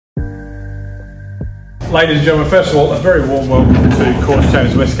Ladies and gentlemen, first of all, a very warm welcome to Corrs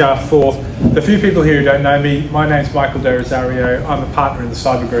Chambers Westgarth. For the few people here who don't know me, my name's Michael Do Rozario. I'm a partner in the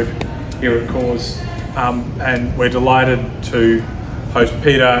cyber group here at Corrs, and we're delighted to host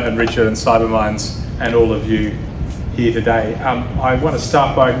Peter and Richard and Cybermindz and all of you here today. I want to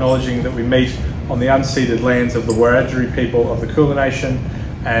start by acknowledging that we meet on the unceded lands of the Wiradjuri people of the Kulin Nation,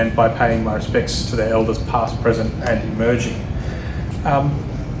 and by paying my respects to their elders past, present and emerging.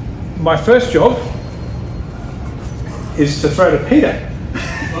 My first job is to throw to Peter,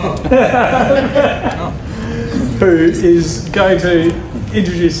 who is going to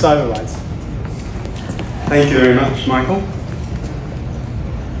introduce Cybermindz. Thank you very much, Michael.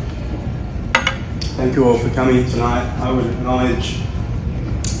 Thank you all for coming tonight. I would acknowledge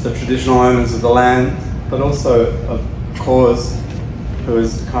the traditional owners of the land, but also of Corrs, who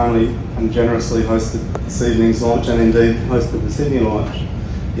has kindly and generously hosted this evening's launch, and indeed hosted the Sydney launch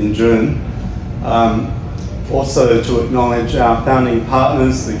in June. Also to acknowledge our founding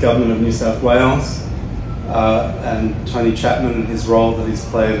partners, the Government of New South Wales, and Tony Chapman and his role that he's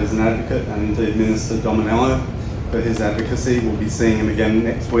played as an advocate, and indeed Minister Dominello for his advocacy. We'll be seeing him again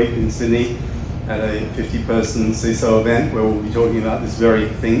next week in Sydney at a 50-person CISO event where we'll be talking about this very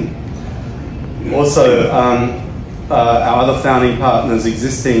thing. Also, our other founding partners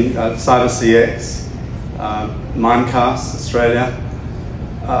existing, CyberCX, Mimecast Australia,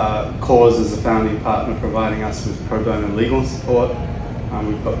 Corrs is a founding partner providing us with pro bono legal support.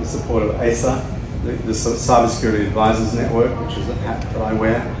 We've got the support of ASA, the Cybersecurity Advisors Network, which is a hat that I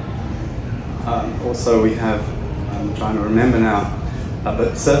wear. Also we have, I'm trying to remember now,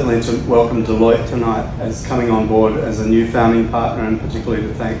 but certainly to welcome Deloitte tonight as coming on board as a new founding partner, and particularly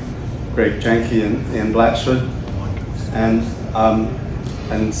to thank Greg Janke and Ian Blatchford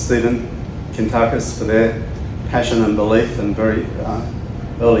and Stephen Kintakis for their passion and belief and very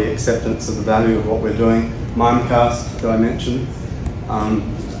early acceptance of the value of what we're doing. Mimecast, that I mentioned,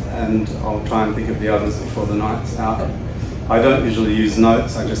 and I'll try and think of the others before the night's out. I don't usually use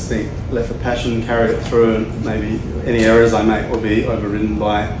notes, I just think let the passion carry it through, and maybe any errors I make will be overridden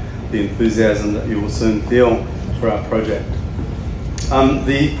by the enthusiasm that you will soon feel for our project.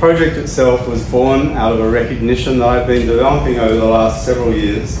 The project itself was born out of a recognition that I've been developing over the last several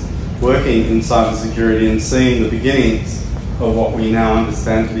years, working in cybersecurity and seeing the beginnings of what we now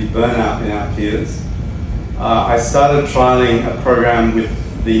understand to be burnout in our peers. I started trialling a program with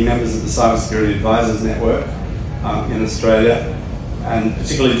the members of the Cybersecurity Advisors Network in Australia, and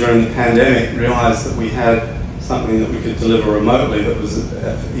particularly during the pandemic realised that we had something that we could deliver remotely that was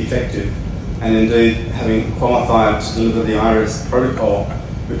effective, and indeed having qualified to deliver the iRest protocol,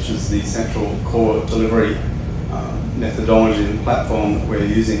 which is the central core delivery methodology and platform that we're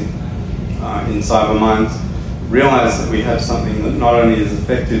using in Cybermindz, realised that we have something that not only is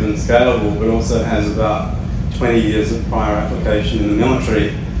effective and scalable, but also has about 20 years of prior application in the military.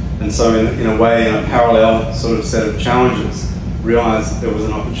 And so in a way, in a parallel sort of set of challenges, realised that there was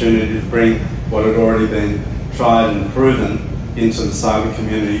an opportunity to bring what had already been tried and proven into the cyber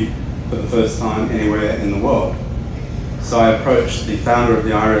community for the first time anywhere in the world. So I approached the founder of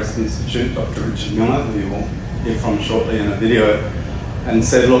the iRest Institute, Dr. Richard Miller, who you will hear from shortly in a video, and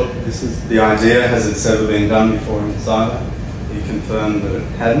said, look, this is the idea, has it ever been done before in cyber? He confirmed that it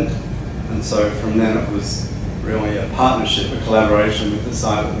hadn't, and so from then it was really a partnership, a collaboration with the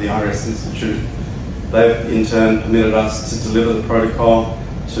iRest Institute. They've in turn permitted us to deliver the protocol,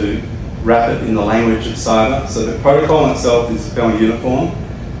 to wrap it in the language of cyber. So the protocol itself is fairly uniform.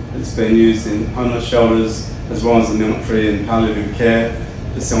 It's been used in homeless shelters, as well as the military and palliative care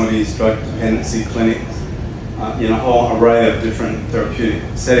facilities, drug dependency clinics, in a whole array of different therapeutic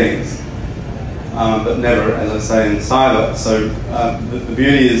settings, but never, as I say, in cyber. So the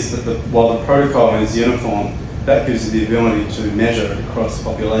beauty is that while the protocol is uniform, that gives you the ability to measure it across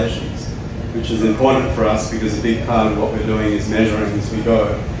populations, which is important for us because a big part of what we're doing is measuring as we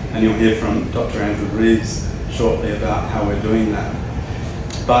go. And you'll hear from Dr. Andrew Reeves shortly about how we're doing that.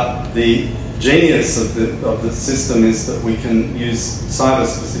 But the genius of the system is that we can use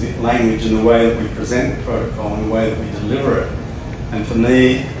cyber-specific language in the way that we present the protocol, in the way that we deliver it. And for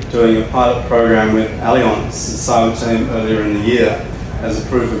me, doing a pilot program with Allianz, the cyber team, earlier in the year, as a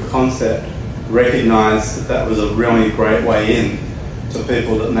proof of concept, recognised that that was a really great way in to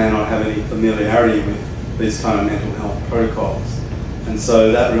people that may not have any familiarity with these kind of mental health protocols. And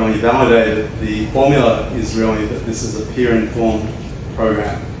so that really validated the formula is really that this is a peer-informed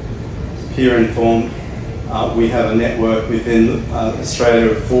program. Peer-informed, we have a network within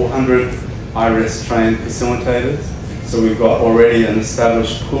Australia of 400 iRest trained facilitators. So we've got already an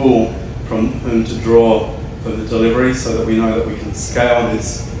established pool from whom to draw for the delivery, so that we know that we can scale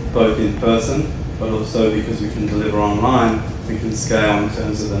this both in person but also because we can deliver online, we can scale in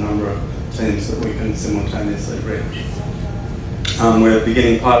terms of the number of teams that we can simultaneously reach. We're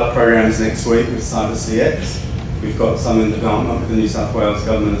beginning pilot programs next week with CyberCX. We've got some in development with the New South Wales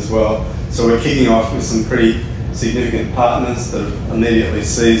Government as well. So we're kicking off with some pretty significant partners that have immediately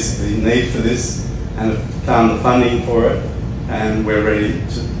seized the need for this and have found the funding for it, and we're ready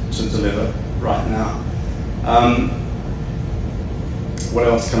to deliver right now. What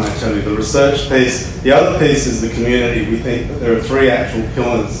else can I tell you? The research piece. The other piece is the community. We think that there are three actual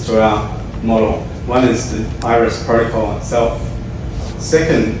pillars to our model. One is the iRest protocol itself.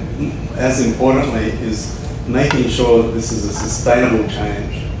 Second, as importantly, is making sure that this is a sustainable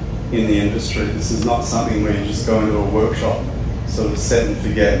change in the industry. This is not something where you just go into a workshop, sort of set and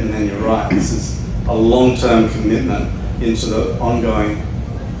forget, and then you're right. This is a long-term commitment into the ongoing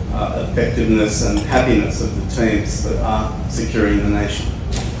effectiveness and happiness of the teams that are securing the nation.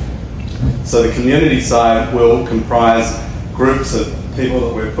 So the community side will comprise groups of people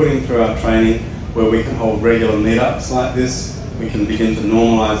that we're putting through our training, where we can hold regular meetups like this. We can begin to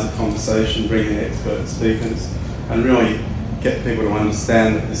normalise the conversation, bring in expert speakers, and really get people to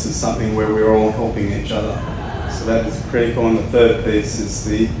understand that this is something where we're all helping each other. So that is critical. And the third piece is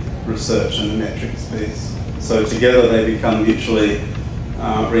the research and the metrics piece. So together they become mutually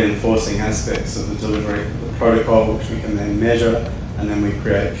reinforcing aspects of the delivery of the protocol, which we can then measure, and then we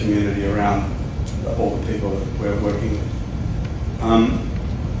create a community around all the people that we're working with.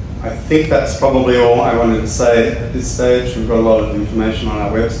 I think that's probably all I wanted to say at this stage. We've got a lot of information on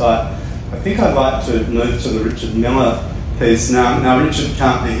our website. I think I'd like to move to the Richard Miller piece now. Now Richard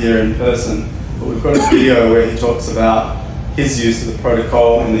can't be here in person, but we've got a video where he talks about his use of the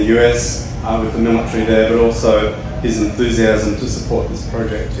protocol in the US with the military there, but also his enthusiasm to support this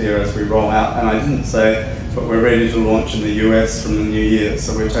project here as we roll out. And I didn't say, but we're ready to launch in the US from the new year.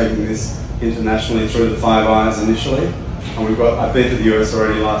 So we're taking this internationally through the Five Eyes initially. And I've been to the US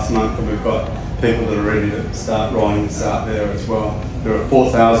already last month, and we've got people that are ready to start rolling this out there as well. There are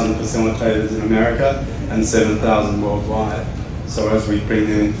 4,000 facilitators in America and 7,000 worldwide. So as we bring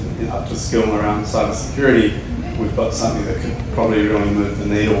them up to skill around cybersecurity, we've got something that could probably really move the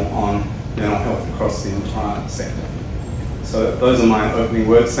needle on mental health across the entire sector. So those are my opening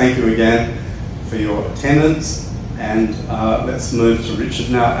words. Thank you again for your attendance. And let's move to Richard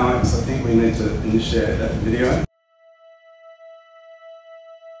now. Alex, I think we need to initiate that video.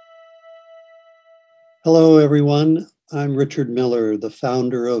 Hello, everyone. I'm Richard Miller, the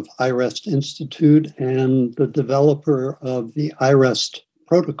founder of iRest Institute and the developer of the iRest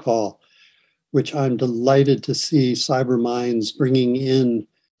protocol, which I'm delighted to see Cybermindz bringing in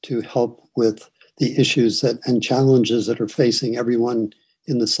to help with the issues and challenges that are facing everyone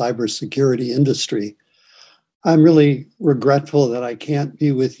in the cybersecurity industry. I'm really regretful that I can't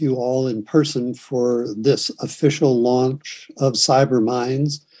be with you all in person for this official launch of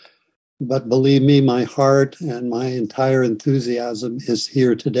Cybermindz. But believe me, my heart and my entire enthusiasm is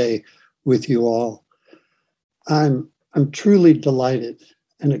here today with you all. I'm truly delighted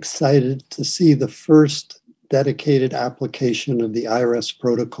and excited to see the first dedicated application of the iRest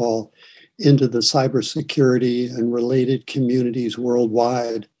protocol into the cybersecurity and related communities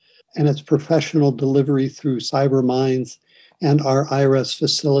worldwide, and its professional delivery through Cybermindz and our iRest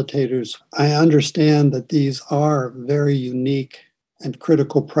facilitators. I understand that these are very unique and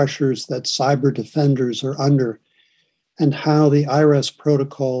critical pressures that cyber defenders are under, and how the iRest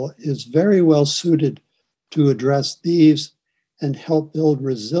protocol is very well suited to address these and help build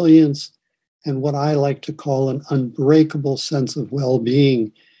resilience and what I like to call an unbreakable sense of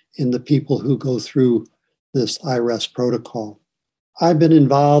well-being in the people who go through this iRest protocol. I've been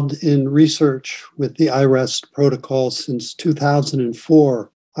involved in research with the iRest protocol since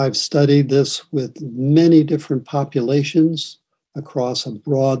 2004. I've studied this with many different populations across a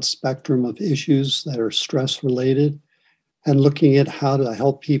broad spectrum of issues that are stress-related, and looking at how to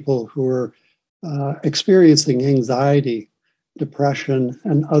help people who are experiencing anxiety, depression,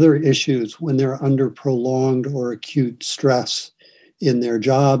 and other issues when they're under prolonged or acute stress in their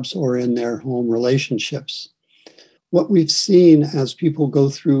jobs or in their home relationships. What we've seen as people go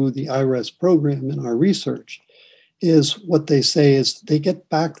through the iRest program in our research is what they say is they get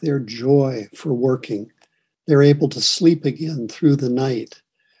back their joy for working. They're able to sleep again through the night.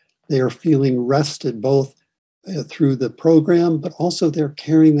 They are feeling rested both through the program, but also they're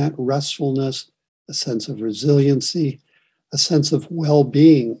carrying that restfulness, a sense of resiliency, a sense of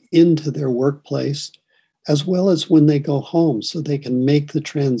well-being into their workplace, as well as when they go home, so they can make the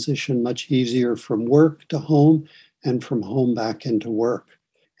transition much easier from work to home and from home back into work,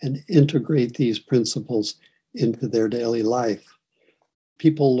 and integrate these principles into their daily life.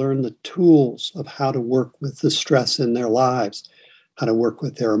 people learn the tools of how to work with the stress in their lives, how to work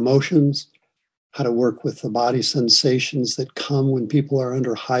with their emotions, how to work with the body sensations that come when people are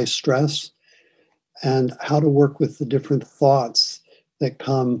under high stress, and how to work with the different thoughts that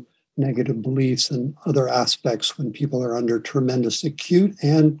come, negative beliefs and other aspects when people are under tremendous acute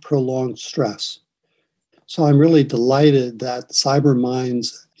and prolonged stress. So I'm really delighted that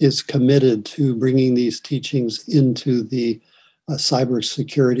Cybermindz is committed to bringing these teachings into the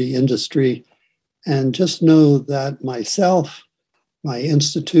cybersecurity industry. And just know that myself, my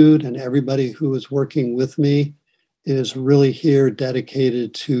institute, and everybody who is working with me is really here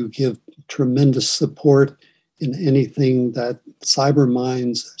dedicated to give tremendous support in anything that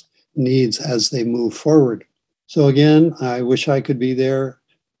Cybermindz needs as they move forward. So again, I wish I could be there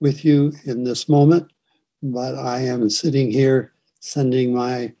with you in this moment, but I am sitting here sending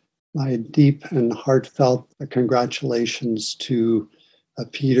my deep and heartfelt congratulations to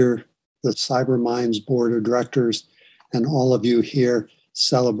Peter, the Cybermindz Board of Directors, and all of you here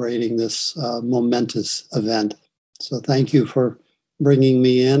celebrating this momentous event. So thank you for bringing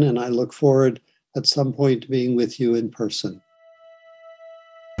me in, and I look forward at some point to being with you in person.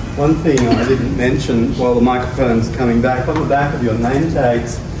 One thing I didn't mention while the microphone's coming back, on the back of your name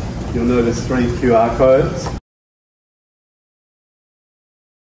tags, you'll notice 3 QR codes.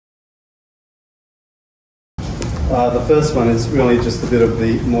 The first one is really just a bit of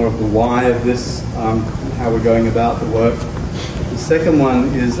more of the why of this, how we're going about the work. The second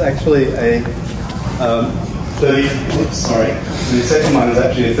one is actually a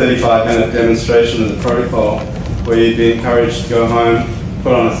 35-minute demonstration of the protocol, where you'd be encouraged to go home,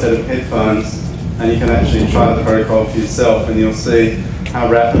 put on a set of headphones, and you can actually try the protocol for yourself, and you'll see how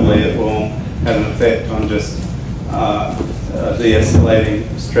rapidly it will have an effect on just de-escalating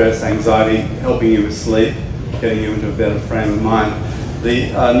stress, anxiety, helping you with sleep, getting you into a better frame of mind.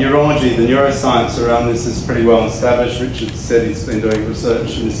 The neurology, the neuroscience around this is pretty well established. Richard said he's been doing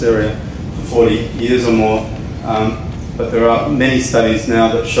research in this area for 40 years or more, but there are many studies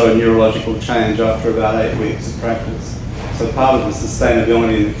now that show neurological change after about 8 weeks of practice. So part of the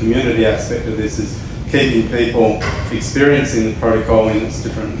sustainability and the community aspect of this is keeping people experiencing the protocol in its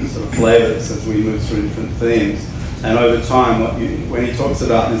different sort of flavours as we move through different themes. And over time, when he talks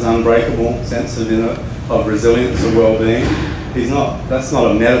about this unbreakable sense of resilience or well-being, that's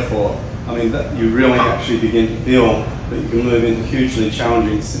not a metaphor. I mean, you really actually begin to feel that you can move into hugely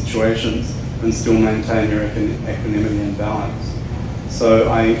challenging situations and still maintain your equanimity and balance. So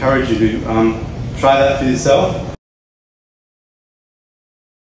I encourage you to try that for yourself.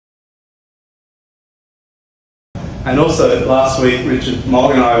 And also last week,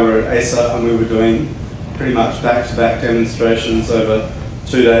 Mogg and I were at ASA, and we were doing pretty much back-to-back demonstrations over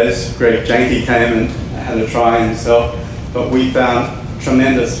 2 days. Greg Janke came and had a try himself, but we found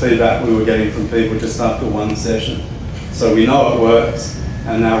tremendous feedback we were getting from people just after one session. So we know it works,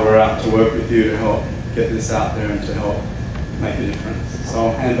 and now we're out to work with you to help get this out there and to help make a difference. So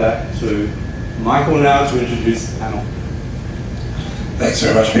I'll hand back to Michael now to introduce the panel. Thanks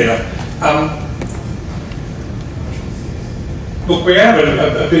very much, Peter. Look, we have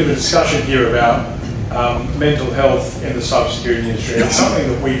a bit of a discussion here about mental health in the cybersecurity industry. It's something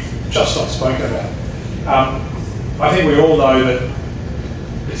that we've just not spoken about. I think we all know that,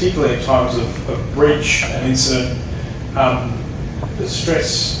 particularly in times of breach and incident, the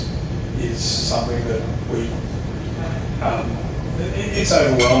stress is something that it's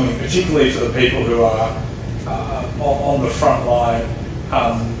overwhelming, particularly for the people who are on the front line,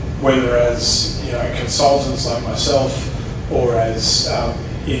 whether as consultants like myself, or as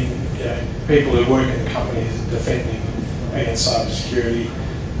people who work in companies defending against cybersecurity.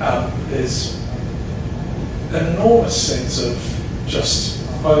 There's an enormous sense of just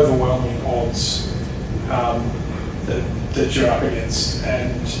overwhelming odds that you're up against.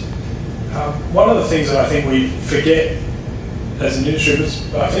 And one of the things that I think we forget as an industry,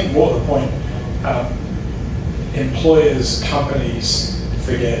 but I think more to the point, employers, companies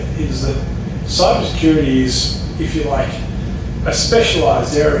forget, is that cybersecurity is, if you like, a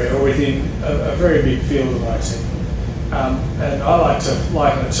specialised area within a very big field of IT. And I like to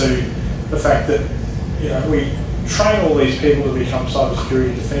liken it to the fact that we train all these people to become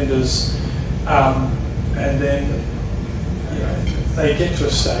cybersecurity defenders, and then they get to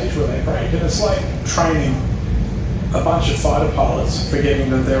a stage where they break, and it's like training a bunch of fighter pilots, forgetting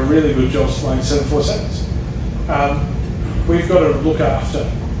that they're really good jobs flying 747s. We've got to look after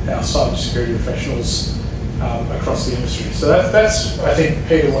our cybersecurity professionals across the industry. So that's, I think,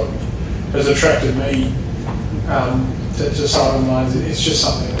 Peter, what has attracted me to Cybermindz. It's just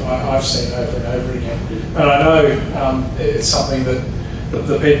something that I've seen over and over again. And I know it's something that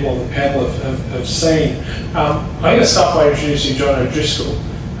the people on the panel have seen. I'm going to start by introducing John O'Driscoll.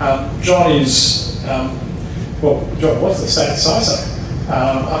 John is, John was the State CISO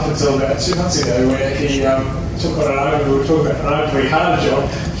up until about 2 months ago, where he took on we were talking about an overly hard job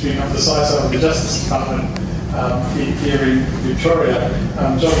to become the CISO of the Justice Department here in Victoria.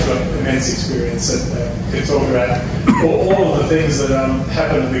 John's got immense experience and can talk about all of the things that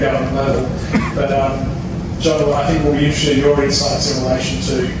happen at the government level. But John, I think we'll be interested in your insights in relation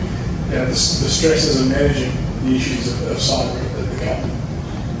to the stresses of managing the issues of cyber at the government,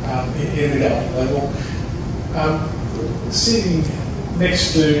 in the government level. Sitting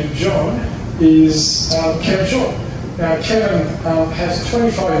next to John is Kevin Shaw. Now, Kevin has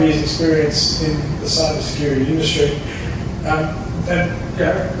 25 years' experience in the cybersecurity industry, and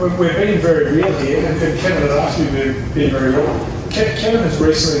we're being very real here, and Kevin had asked me to be very real. Kevin has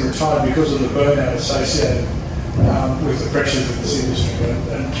recently retired because of the burnout associated with the pressures of this industry,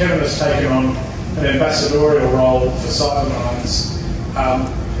 and Kevin has taken on an ambassadorial role for Cybermindz,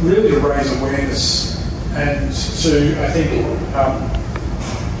 really to raise awareness and to, I think,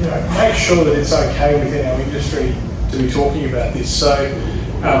 make sure that it's okay within our industry to be talking about this. So,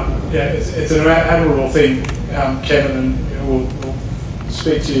 it's an admirable thing, Kevin, and we'll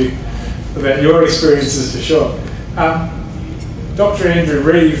speak to you about your experiences for sure. Dr. Andrew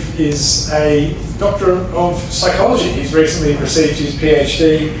Reeves is a doctor of psychology. He's recently received his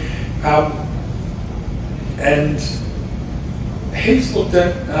PhD, and he's looked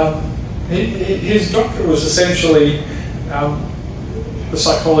at, his doctorate was essentially the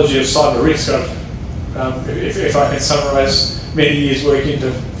psychology of cyber risk. If I can summarise many years' work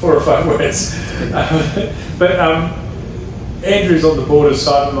into 4 or 5 words. But Andrew's on the board of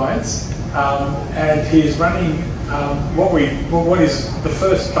Cybermindz, and he's running what is the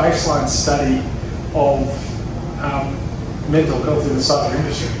first baseline study of mental health in the cyber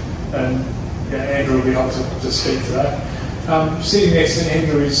industry. And Andrew will be able to speak to that. Sitting next to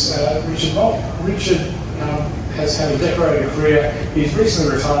Andrew is Richard Mogg. Richard has had a decorated career. He's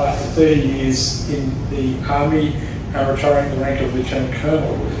recently retired after 30 years in the Army, retiring the rank of Lieutenant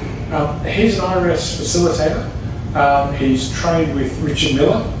Colonel. He's an iRest facilitator. He's trained with Richard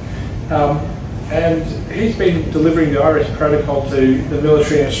Miller, and he's been delivering the iRest protocol to the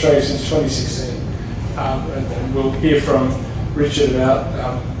military in Australia since 2016. And we'll hear from Richard about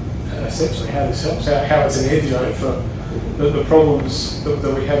essentially how this helps, how it's an antidote for the problems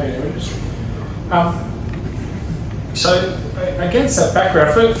that we have in our industry. So against that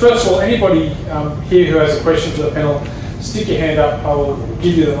background, first of all, anybody here who has a question for the panel, stick your hand up, I will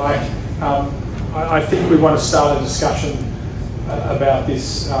give you the mic. I think we want to start a discussion about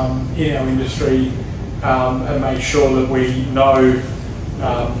this in our industry and make sure that we know,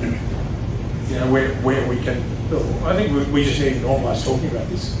 where we can. I think we just need to normalise talking about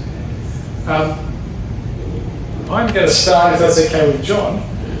this. I'm going to start, if that's okay with John.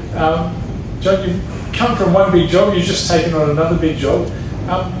 John, you've come from one big job, you've just taken on another big job.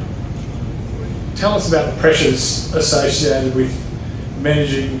 Tell us about the pressures associated with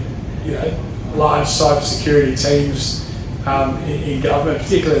managing, large cybersecurity teams in government,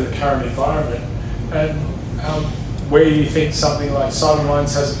 particularly in the current environment, and where you think something like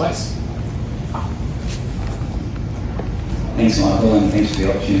Cybermindz has a place. Thanks, Michael, and thanks for the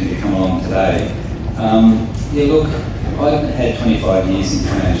opportunity to come along today. Look, I've had 25 years in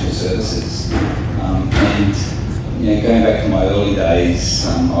financial services, and going back to my early days,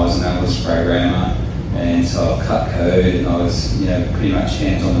 I was an analyst programmer, and so I've cut code, and I was pretty much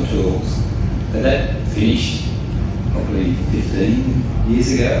hands on the tools. But that finished probably 15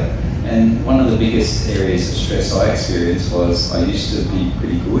 years ago, and one of the biggest areas of stress I experienced was I used to be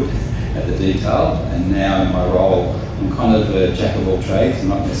pretty good at the detail, and now in my role I'm kind of a jack of all trades,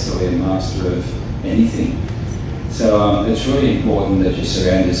 not necessarily a master of anything. So it's really important that you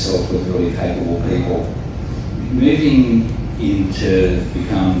surround yourself with really capable people. Moving in to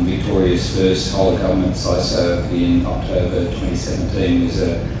become Victoria's first whole government CISO in October 2017 was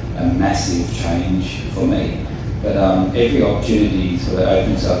a massive change for me. But every opportunity sort of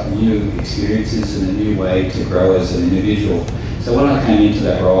opens up new experiences and a new way to grow as an individual. So when I came into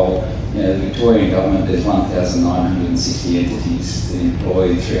that role, the Victorian government, there's 1,960 entities that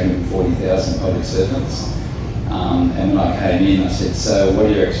employ 340,000 public servants. And when I came in, I said, so what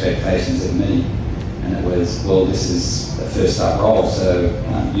are your expectations of me? And it was, well, this is a first up role, so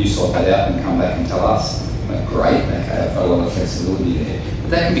you sort that out and come back and tell us. I'm like, great, okay, I've got a lot of flexibility there. But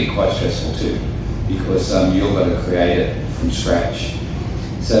that can be quite stressful too, because you've got to create it from scratch.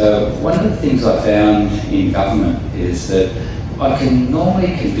 So one of the things I found in government is that I can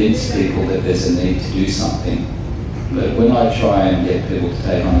normally convince people that there's a need to do something, But when I try and get people to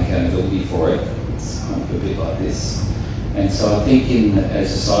take on accountability for it, it's kind of a bit like this. And so I think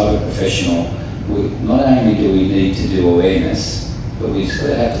as a cyber professional, not only do we need to do awareness, but we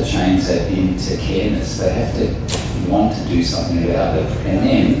sort of have to change that into careness. They have to want to do something about it. And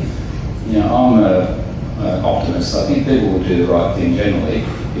then, I'm an optimist. I think people will do the right thing generally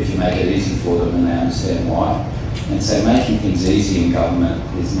if you make it easy for them and they understand why. And so making things easy in government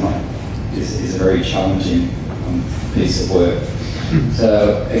is a very challenging piece of work.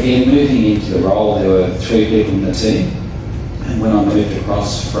 So again, moving into the role, there were 3 people in the team. And when I moved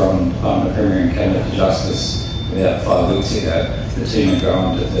across from Department of Premier and Cabinet to Justice about 5 weeks ago, the team had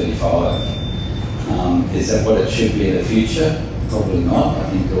grown to 35. Is that what it should be in the future? Probably not. I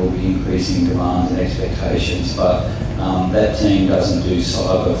think there will be increasing demands and expectations, but that team doesn't do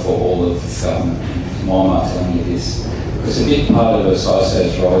cyber for all of government. Why am I telling you this? Because a big part of a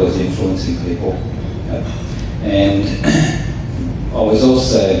CISO's role is influencing people. And I was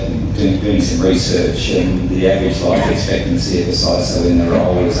also doing some research, and the average life expectancy of a CISO in the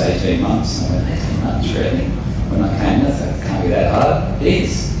role was 18 months. I went, 18 months, really? When I came, I thought, it can't be that hard. It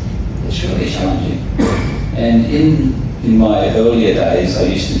is. It's really challenging. And in my earlier days, I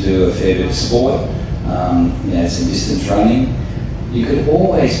used to do a fair bit of sport, some distance running. You could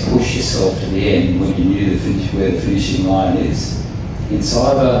always push yourself to the end when you knew where the finishing line is. In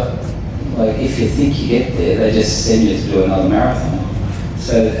cyber, like if you think you get there, they just send you to do another marathon.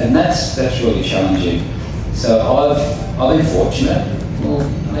 So, and that's really challenging. So I've been fortunate, well,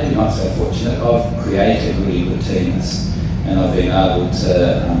 maybe not so fortunate. I've created really good teams, and I've been able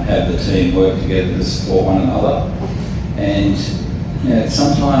to have the team work together to support one another. And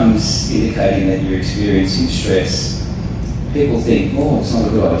sometimes indicating that you're experiencing stress, people think, oh, it's not a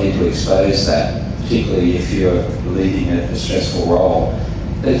good idea to expose that, particularly if you're leading a stressful role.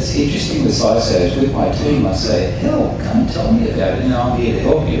 But it's interesting with CISOs, with my team, I say, hell, come tell me about it, I'm here to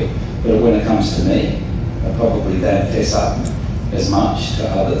help you. But when it comes to me, I probably don't fess up as much to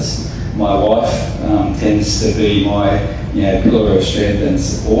others. My wife tends to be my pillar of strength and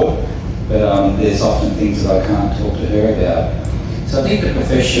support, but there's often things that I can't talk to her about. So I think the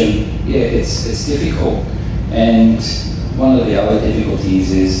profession, it's difficult. And one of the other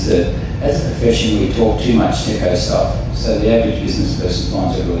difficulties is that as a profession we talk too much techo stuff. So the average business person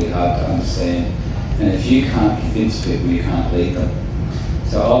finds it really hard to understand. And if you can't convince people, you can't lead them.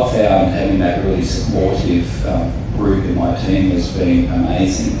 So I've found having that really supportive group in my team has been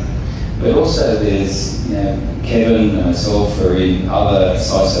amazing. But also there's, Kevin and myself are in other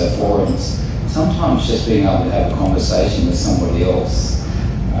CISO forums. Sometimes just being able to have a conversation with somebody else.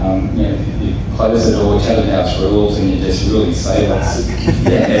 You close the door, tell them house rules, and you just really say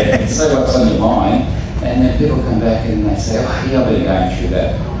what's on your mind. And then people come back and they say, oh, yeah, I've been going through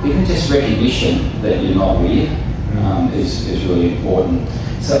that. Even just recognition that you're not weird is really important.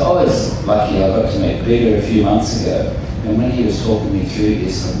 So I was lucky, I got to meet Peter a few months ago, and when he was talking me through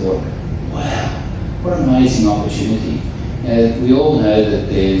this, I thought, wow, what an amazing opportunity. We all know that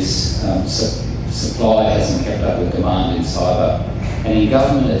there's supply hasn't kept up with demand in cyber, and in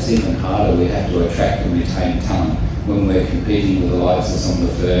government it's even harder. We have to attract and retain talent when we're competing with the likes of some of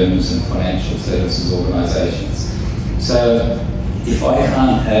the firms and financial services organisations. So if I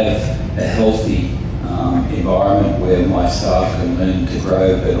can't have a healthy environment where my staff can learn to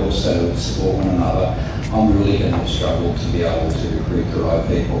grow but also support one another, I'm really going to struggle to be able to recruit the right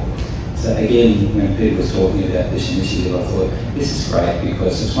people. So again, when Peter was talking about this initiative, I thought, this is great,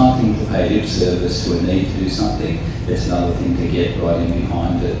 because it's one thing to pay lip service to a need to do something, it's another thing to get right in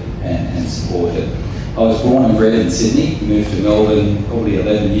behind it and support it. I was born and bred in Sydney, moved to Melbourne probably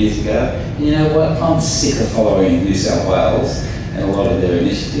 11 years ago, and you know what, I'm sick of following New South Wales and a lot of their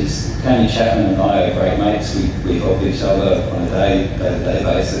initiatives. Tony Chapman and I are great mates, we help each other on a day-to-day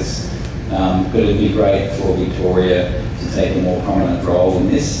basis, but it'd be great for Victoria to take a more prominent role in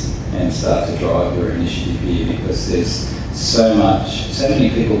this and start to drive your initiative here, because there's so many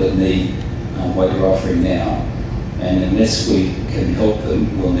people that need what you're offering now, and unless we can help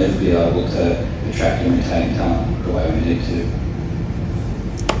them, we'll never be able to attract and retain talent the way we need to.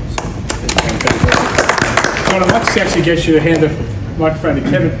 Well, I'd like to actually get you to hand the microphone to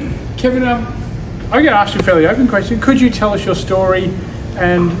Kevin. Kevin, I'm going to ask you a fairly open question. Could you tell us your story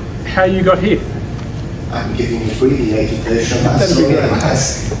and how you got here? I'm giving an abbreviated version of that story,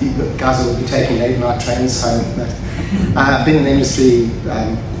 otherwise you guys will be taking late-night trains home. I've been in the industry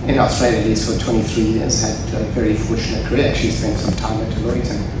in Australia at least for 23 years, had a very fortunate career. Actually spent some time at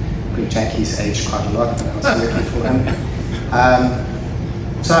Deloitte and grew Jackie's age quite a lot when I was working for him.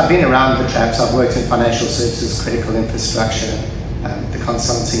 So I've been around the traps. I've worked in financial services, critical infrastructure, the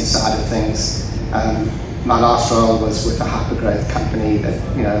consulting side of things. My last role was with a hypergrowth company that,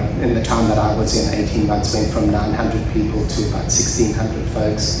 in the time that I was in, 18 months, went from 900 people to about 1,600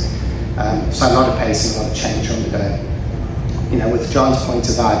 folks. So a lot of pace and a lot of change on the go. With John's point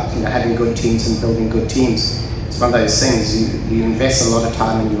about having good teams and building good teams, it's one of those things, you invest a lot of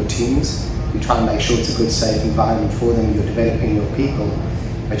time in your teams, you try and make sure it's a good, safe environment for them, you're developing your people,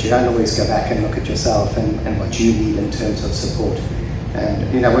 but you don't always go back and look at yourself and what you need in terms of support.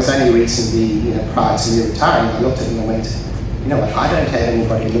 And it was only recently, prior to me retiring, I looked at it and I went, I don't have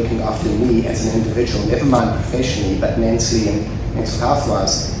anybody looking after me as an individual, never mind professionally, but mentally and mental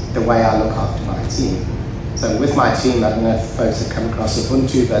health-wise, the way I look after my team. So with my team, I don't know if folks have come across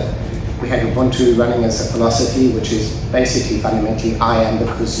Ubuntu, but we had Ubuntu running as a philosophy, which is basically fundamentally, I am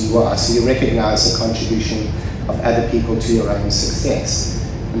because you are. So you recognize the contribution of other people to your own success.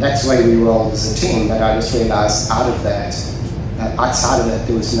 And that's the way we roll as a team, but I just realized outside of that,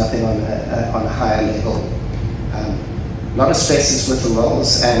 there was nothing on a higher level. A lot of stresses with the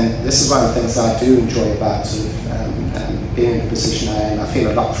roles, and this is one of the things I do enjoy about being in the position I am. I feel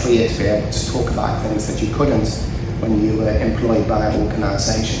a lot freer to be able to talk about things that you couldn't when you were employed by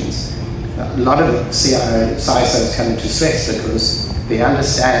organizations. A lot of CISOs come into stress because they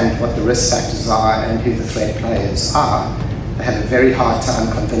understand what the risk factors are and who the threat players are. They have a very hard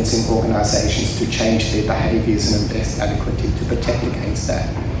time convincing organizations to change their behaviors and invest adequately to protect against that.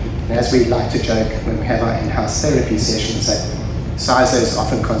 And as we like to joke when we have our in-house therapy sessions, that CISO is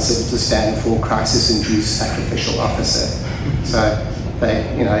often considered to stand for crisis-induced sacrificial officer. So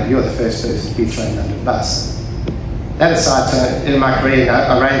you're the first person to be thrown under the bus. That aside, in my career,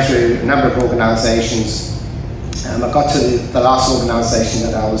 I ran through a number of organizations. I got to the last organization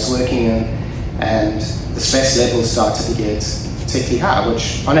that I was working in, and the stress levels started to get particularly high,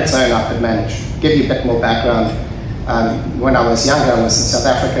 which on its own I could manage. Give you a bit more background. When I was younger, I was in South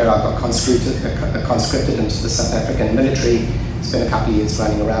Africa. I got conscripted into the South African military. Spent a couple of years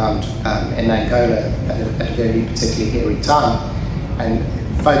running around in Angola at a very particularly hairy time. And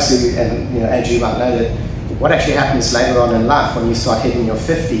folks who, Andrew might know that what actually happens later on in life when you start hitting your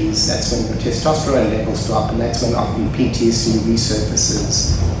 50s, that's when your testosterone levels drop, and that's when often PTSD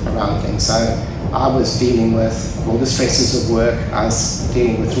resurfaces around things. So I was dealing with all the stresses of work. I was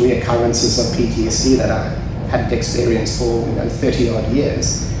dealing with reoccurrences of PTSD that I hadn't experienced for 30 odd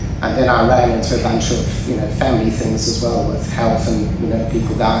years. And then I ran into a bunch of family things as well, with health and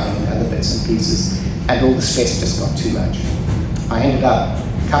people dying and other bits and pieces, and all the stress just got too much. I ended up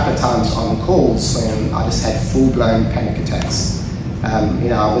a couple of times on calls when I just had full-blown panic attacks.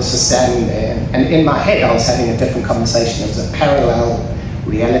 I was just standing there, and in my head I was having a different conversation. There was a parallel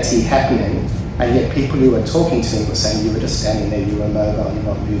reality happening, and yet people who were talking to me were saying, you were just standing there, you were mobile, you're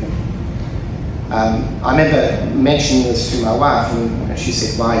not moving. I remember mentioning this to my wife, and she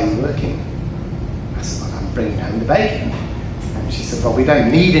said, why are you working? I said, well, I'm bringing home the bacon. And she said, well, we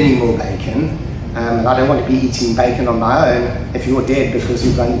don't need any more bacon, and I don't want to be eating bacon on my own if you're dead because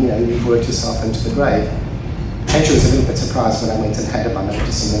you've worked yourself into the grave. And she was a little bit surprised when I went and handed my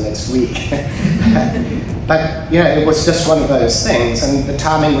notice in the next week. But it was just one of those things, and the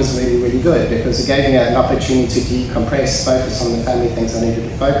timing was really, really good because it gave me an opportunity to decompress, focus on the family things I needed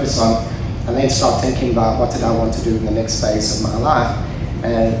to focus on, and then start thinking about what did I want to do in the next phase of my life.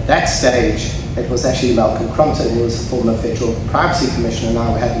 And at that stage, it was actually Malcolm Crompton, who was the former Federal Privacy Commissioner, and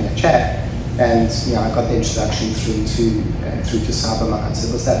I were having a chat, and I got the introduction through to Cybermindz.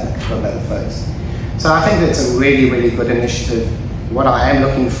 It was that and a couple of other folks. So I think it's a really, really good initiative. What I am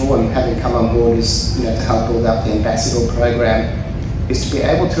looking for, and having come on board, is to help build up the Ambassador program, is to be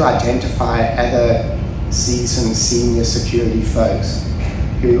able to identify other seasoned senior security folks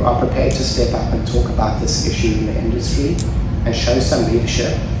who are prepared to step up and talk about this issue in the industry and show some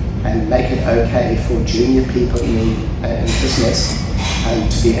leadership and make it okay for junior people in business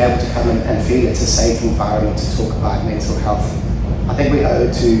to be able to come and feel it's a safe environment to talk about mental health. I think we owe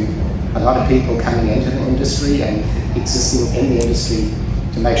it to a lot of people coming into the industry and existing in the industry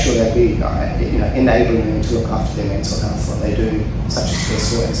to make sure that we are enabling them to look after their mental health while they do such a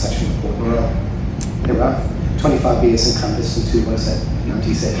stressful and such an important role. You're right. 25 years encompassed into,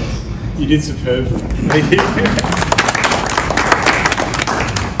 90 seconds. You did superbly. Thank you.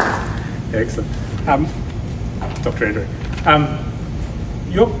 Excellent. Dr. Andrew.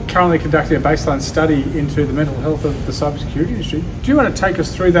 You're currently conducting a baseline study into the mental health of the cybersecurity industry. Do you want to take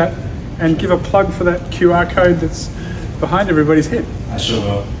us through that and give a plug for that QR code that's behind everybody's head? I sure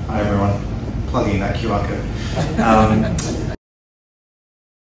will. Hi everyone. Plugging that QR code.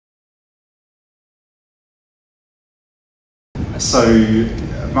 So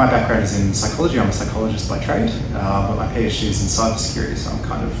my background is in psychology. I'm a psychologist by trade, but my PhD is in cybersecurity, so I'm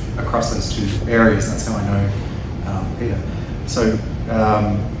kind of across those two areas, and that's how I know Peter. So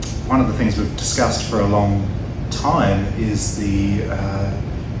one of the things we've discussed for a long time is the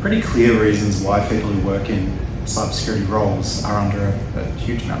pretty clear reasons why people who work in cybersecurity roles are under a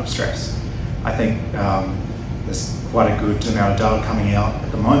huge amount of stress. I think there's quite a good amount of data coming out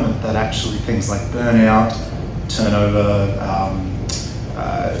at the moment that actually things like burnout, turnover,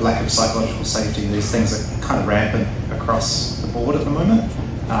 lack of psychological safety, these things are kind of rampant across the board at the moment.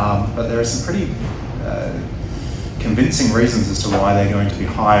 But there are some pretty convincing reasons as to why they're going to be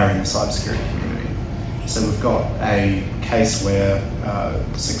higher in the cybersecurity community. So we've got a case where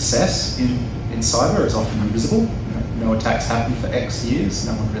success in cyber is often invisible. No attacks happen for X years,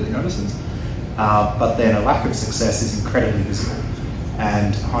 no one really notices. But then a lack of success is incredibly visible,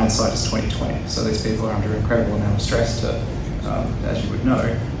 and hindsight is 20/20. So these people are under an incredible amount of stress to, as you would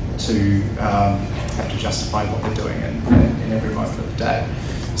know, to have to justify what they're doing in every moment of the day.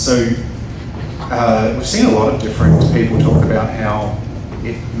 So we've seen a lot of different people talk about how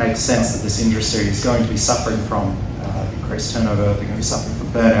it makes sense that this industry is going to be suffering from increased turnover, they're going to be suffering from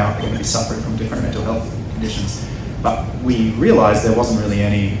burnout, they're going to be suffering from different mental health conditions. But we realised there wasn't really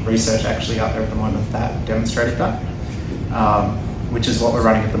any research actually out there at the moment that demonstrated that, which is what we're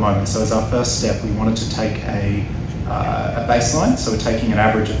running at the moment. So as our first step, we wanted to take a baseline. So we're taking an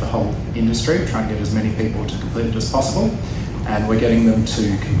average of the whole industry, we're trying to get as many people to complete it as possible, and we're getting them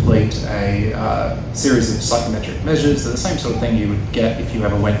to complete a series of psychometric measures. They're the same sort of thing you would get if you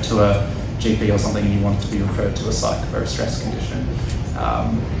ever went to a GP or something and you wanted to be referred to a psych for a stress condition.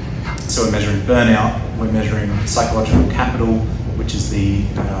 So we're measuring burnout, we're measuring psychological capital, which is the,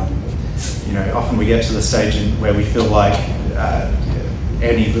 often we get to the stage where we feel like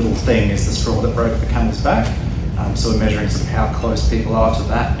any little thing is the straw that broke the camel's back. So we're measuring sort of how close people are to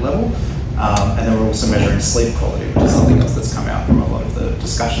that level. And then we're also measuring sleep quality, which is something else that's come out from a lot of the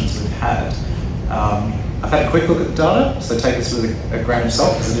discussions we've had. I've had a quick look at the data, so take this with a grain of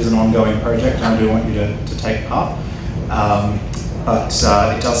salt, because it is an ongoing project and I do want you to take part. But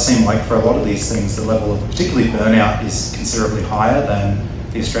it does seem like for a lot of these things, the level of particularly burnout is considerably higher than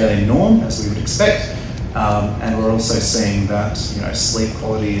the Australian norm, as we would expect. And we're also seeing that sleep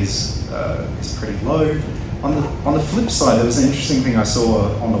quality is pretty low. On the flip side, there was an interesting thing I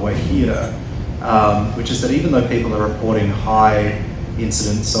saw on the way here, which is that even though people are reporting high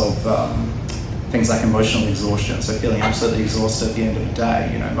incidence of things like emotional exhaustion, so feeling absolutely exhausted at the end of the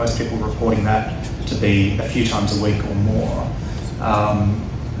day, most people are reporting that to be a few times a week or more.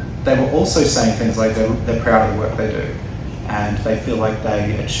 They were also saying things like they're proud of the work they do, and they feel like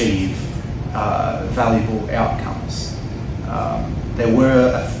they achieve valuable outcomes.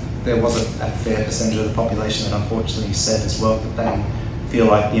 There was a fair percentage of the population that unfortunately said as well that they feel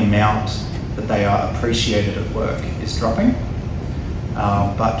like the amount that they are appreciated at work is dropping.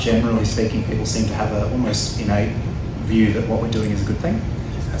 But generally speaking, people seem to have an almost innate view that what we're doing is a good thing.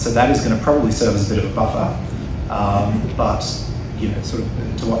 And so that is going to probably serve as a bit of a buffer. But sort of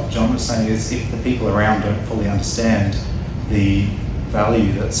to what John was saying is if the people around don't fully understand the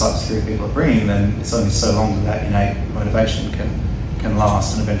value that cybersecurity people are bringing, then it's only so long that innate motivation can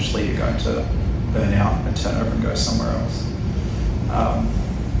last, and eventually you're going to burn out and turn over and go somewhere else.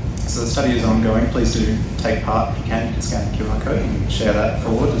 So the study is ongoing. Please do take part if you can. You can scan the QR code and share that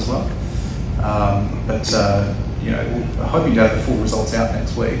forward as well. We're hoping to have the full results out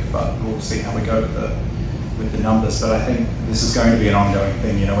next week, but we'll see how we go with the numbers. But I think this is going to be an ongoing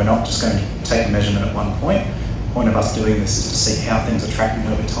thing. We're not just going to take a measurement at one point. The point of us doing this is to see how things are tracking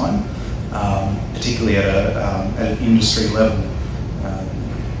over time, particularly at an industry level.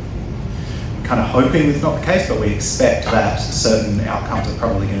 Kind of hoping it's not the case, but we expect that certain outcomes are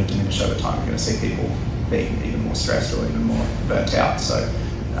probably going to diminish over time. We're going to see people being even more stressed or even more burnt out. So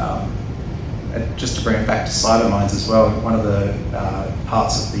just to bring it back to Cybermindz as well, one of the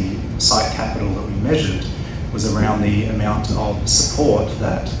parts of the site capital that we measured was around the amount of support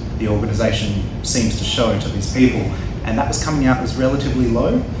that the organisation seems to show to these people, and that was coming out as relatively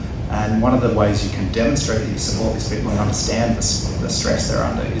low. And one of the ways you can demonstrate that you support these people and understand the stress they're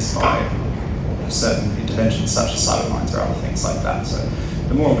under is by certain interventions such as Cybermindz or other things like that. So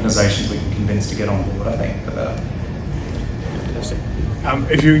the more organisations we can convince to get on board, I think, the better.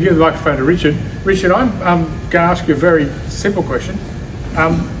 If you give the microphone to Richard. Richard, I'm going to ask you a very simple question.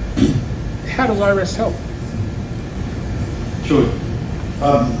 How does iRest help? Sure.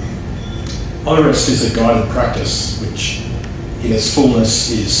 iRest is a guided practice which in its fullness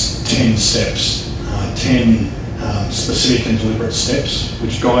is 10 steps, 10 specific and deliberate steps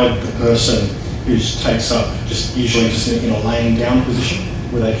which guide the person who takes up usually just in a laying down position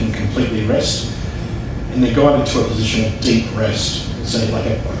where they can completely rest, and they're guided to a position of deep rest. It's like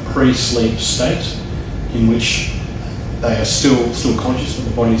a pre-sleep state in which they are still conscious, but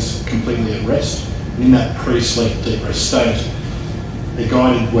the body's completely at rest. And in that pre-sleep deep rest state, they're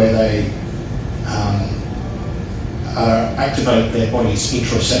guided where they activate their body's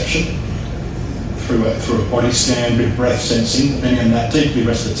interoception through a body scan, bit of breath sensing. And then in that deeply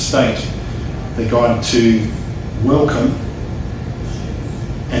rested state, they're guided to welcome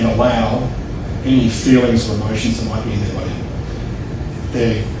and allow any feelings or emotions that might be in their body.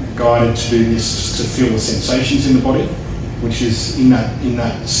 They're guided to do this to feel the sensations in the body, which is in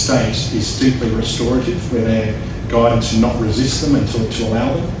that state is deeply restorative, where they're guided to not resist them and to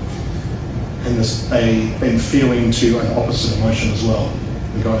allow them. And they then feel into an opposite emotion as well.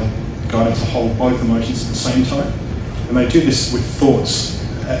 They're guided to hold both emotions at the same time. And they do this with thoughts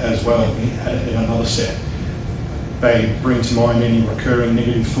as well in another step. They bring to mind any recurring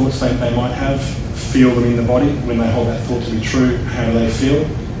negative thoughts they might have, feel them in the body. When they hold that thought to be true, how do they feel?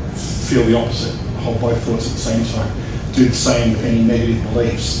 Feel the opposite, hold both thoughts at the same time. Do the same with any negative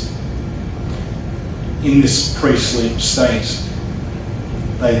beliefs. In this pre-sleep state,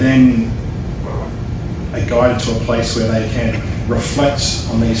 they then are guided to a place where they can reflect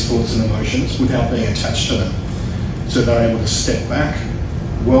on these thoughts and emotions without being attached to them. So they're able to step back,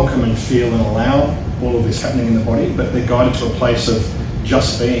 welcome and feel and allow all of this happening in the body, but they're guided to a place of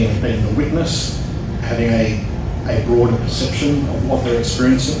just being the witness, having a broader perception of what they're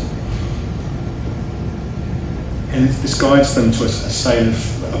experiencing. And this guides them to a state of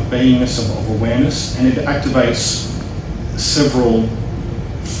beingness, of awareness, and it activates several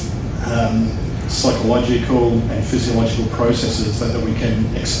psychological and physiological processes that we can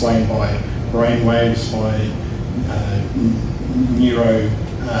explain by brain waves, by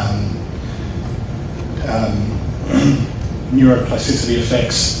neuroplasticity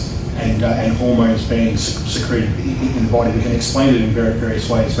effects, and hormones being secreted in the body. We can explain it in various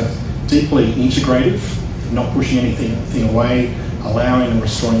ways, but deeply integrative, not pushing anything away, allowing and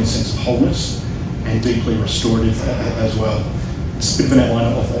restoring a sense of wholeness, and deeply restorative as well. It's a bit of an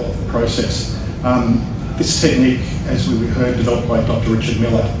outline of the process. This technique, as we heard, developed by Dr. Richard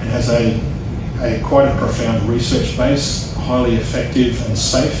Miller, and has quite a profound research base, highly effective and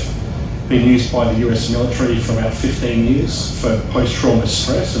safe, been used by the US military for about 15 years for post-trauma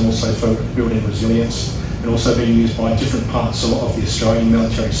stress and also for building resilience, and also being used by different parts of the Australian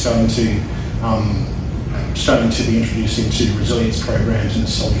military, starting to be introduced into resilience programs and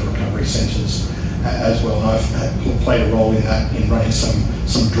soldier recovery centres as well. And I've played a role in that, in running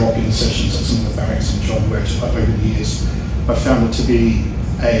some drop-in sessions at some of the barracks in which I've worked over the years. I found it to be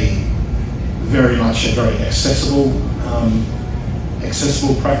very accessible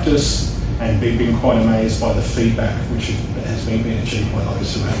practice, and been quite amazed by the feedback which has been achieved by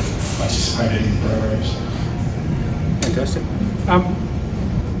those who have participated in the programs. Fantastic.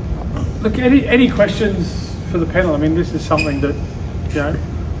 Look, any questions for the panel? I mean, this is something that,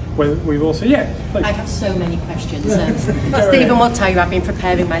 we've also, please. I have so many questions. Stephen will tell you I've been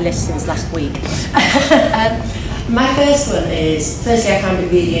preparing my list since last week. My first one is, firstly, I found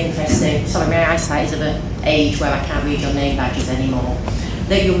it really interesting. Sorry, my eyesight is of an age where I can't read your name badges anymore.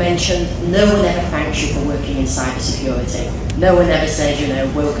 That you mentioned no one ever thanks you for working in cybersecurity. No one ever says,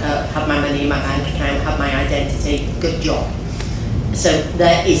 woke up, had my money in my bank account, had my identity, good job. So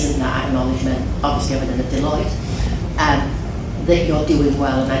there isn't that acknowledgement, obviously other than the Deloitte, that you're doing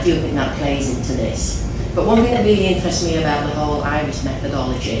well, and I do think that plays into this. But one thing that really interests me about the whole iRest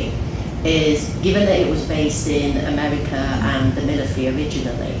methodology is, given that it was based in America and the military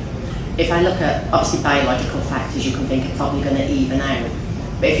originally, if I look at, obviously biological factors you can think are probably going to even out,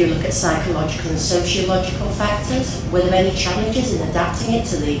 but if you look at psychological and sociological factors, were there any challenges in adapting it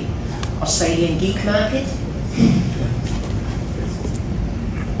to the Australian geek market?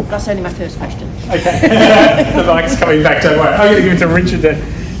 That's only my first question. Okay. The mic's coming back, don't worry. I'm going to give it to Richard to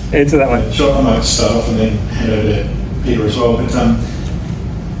answer that one. Sure, I might start off and then hand over to Peter as well.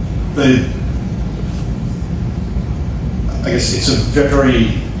 But I guess it's a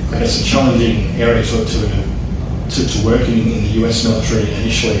a challenging area to work in the US military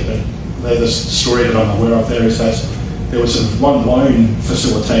initially. But the story that I'm aware of there is that there was one lone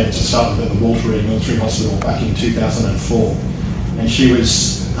facilitator to start with at the Walter Reed Military Hospital back in 2004. And she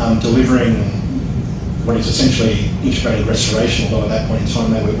was delivering what is essentially integrated restoration, although at that point in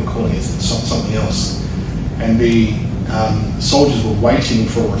time they were calling it something else. And the soldiers were waiting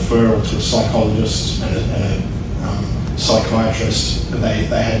for a referral to a psychologist and a psychiatrist. They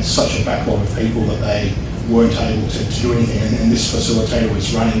had such a backlog of people that they weren't able to do anything. And this facilitator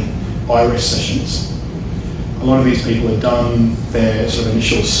was running iRest sessions A lot of these people have done their sort of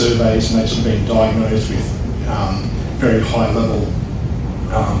initial surveys and they've sort of been diagnosed with very high level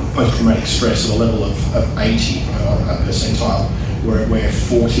post-traumatic stress at a level of 80, a percentile, where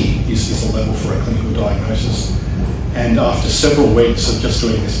 40 is the level for a clinical diagnosis. And after several weeks of just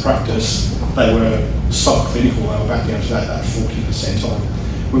doing this practice, they were subclinical, they were back down to that 40 percentile,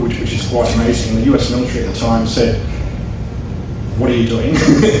 which is quite amazing. And the US military at the time said, what are you doing?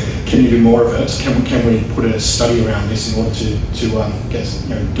 Can you do more of it? Can we put a study around this in order to get,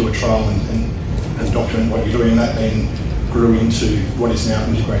 do a trial and document what you're doing? And that then grew into what is now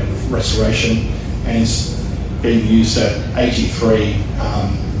integrated with restoration, and is being used at 83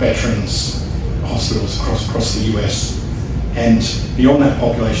 veterans hospitals across the US. And beyond that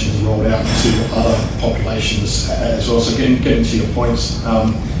population is rolled out to other populations as well. So getting to your points,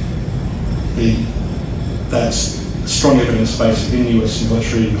 that's strong evidence base within the US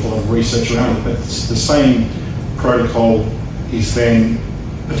military with a lot of research around it, but the same protocol is then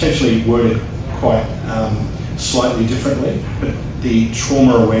potentially worded quite slightly differently, but the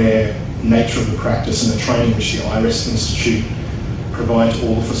trauma-aware nature of the practice and the training which the iRest Institute provides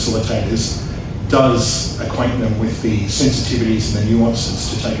all the facilitators does acquaint them with the sensitivities and the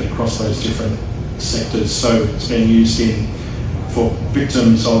nuances to take it across those different sectors. So it's been used for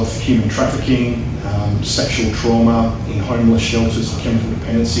victims of human trafficking, sexual trauma, in homeless shelters, chemical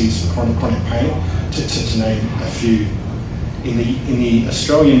dependencies, and chronic pain, to name a few. In the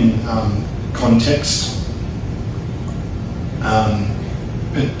Australian context,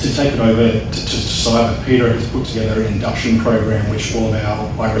 to take it over to cyber, Peter has put together an induction program which all of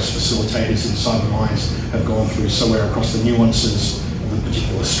our iRest facilitators in Cybermindz have gone through, so we're across the nuances of the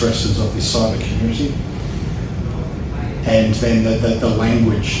particular stresses of this cyber community, and then the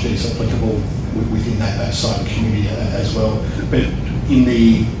language that is applicable within that cyber community as well. But in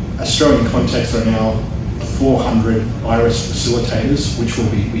the Australian context, there are now 400 iRest facilitators, which will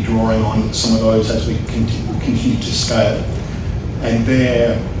be drawing on some of those as we continue to scale. And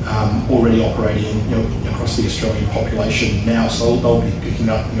they're already operating across the Australian population now, so they'll be picking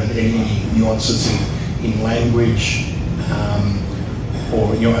up any nuances in language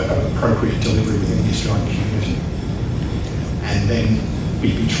or appropriate delivery within the Australian community, and then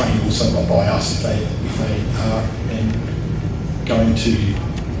be trained also by us if they are going to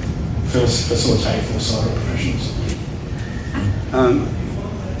facilitate for cyber professionals.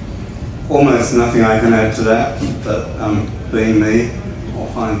 Almost nothing I can add to that, but being me, I'll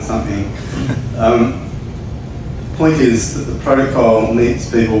find something. Point is that the protocol meets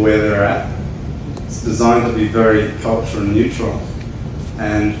people where they're at. It's designed to be very culture neutral,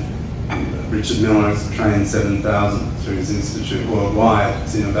 and Richard Miller has trained 7,000 through his institute worldwide.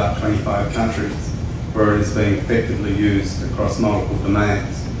 It's in about 25 countries where it is being effectively used across multiple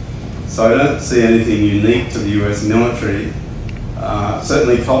domains. So I don't see anything unique to the US military,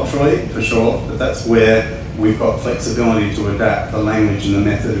 certainly culturally for sure, but that's where we've got flexibility to adapt the language and the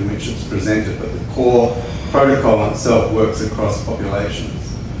method in which it's presented, but the core protocol itself works across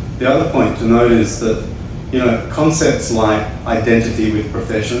populations. The other point to note is that concepts like identity with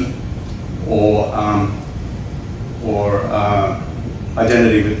profession or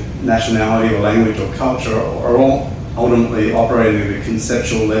identity with nationality or language or culture are all ultimately operating at a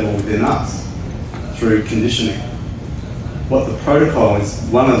conceptual level within us through conditioning. What the protocol is,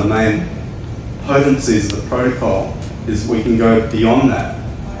 one of the main potencies of the protocol is we can go beyond that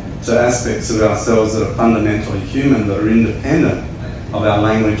to aspects of ourselves that are fundamentally human, that are independent of our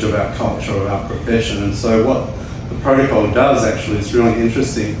language, of our culture, of our profession. And so what the protocol does actually is really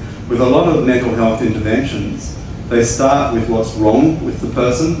interesting. With a lot of mental health interventions, they start with what's wrong with the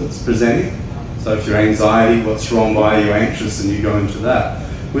person that's presenting. So if you're anxiety, what's wrong, why are you anxious, and you go into that.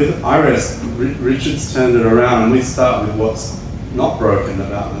 With iRest, Richard's turned it around, and we start with what's not broken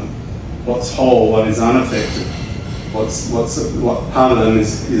about them. What's whole, what is unaffected, what part of them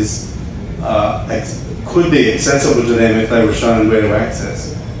could be accessible to them if they were shown where to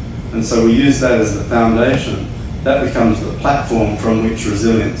access it. And so we use that as the foundation. That becomes the platform from which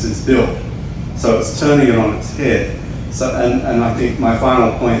resilience is built. So it's turning it on its head. So, and I think my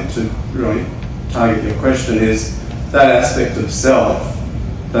final point to really target your question is that aspect of self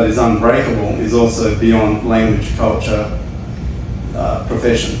that is unbreakable is also beyond language, culture,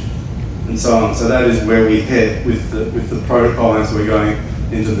 profession, and so on. So that is where we head with the protocol as we're going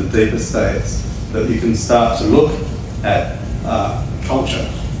into the deeper states, that you can start to look at culture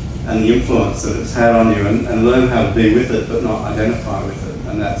and the influence that it's had on you and learn how to be with it but not identify with it.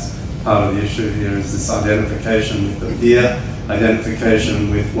 And that's part of the issue here, is this identification with the fear,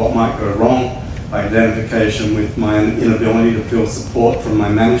 identification with what might go wrong, identification with my inability to feel support from my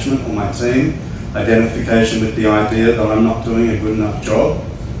management or my team, identification with the idea that I'm not doing a good enough job.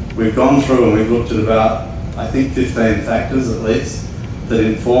 We've gone through and we've looked at about, I think, 15 factors at least that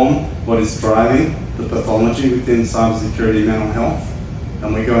inform what is driving the pathology within cybersecurity mental health.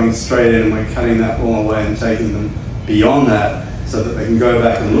 And we're going straight in and we're cutting that all away and taking them beyond that so that they can go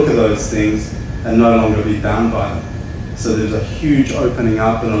back and look at those things and no longer be bound by them. So there's a huge opening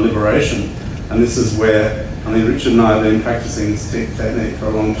up and a liberation. And this is where, I mean, Richard and I have been practicing this technique for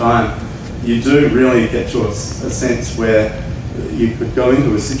a long time. You do really get to a sense where you could go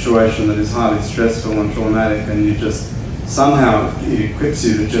into a situation that is highly stressful and traumatic, and you just, somehow it equips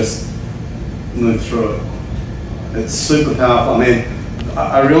you to just move through it. It's super powerful. I mean,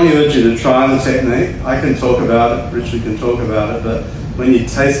 I really urge you to try the technique. I can talk about it, Richard can talk about it, but when you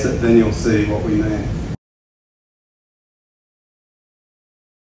taste it, then you'll see what we mean.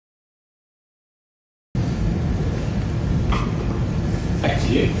 Back to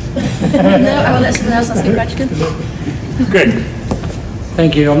you. No, I will let someone else ask a question. Good.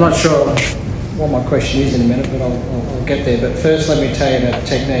 Thank you. I'm not sure what my question is in a minute, but I'll get there. But first, let me tell you about the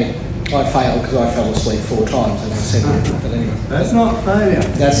technique. I failed because I fell asleep 4 times, as I said. But anyway, That's not failure.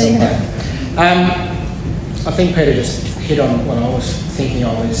 that's not bad. I think Peter just hit on what I was thinking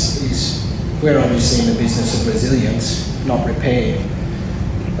of. Is we're obviously in the business of resilience, not repair,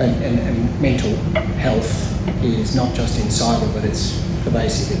 and mental health is not just in cyber, but it's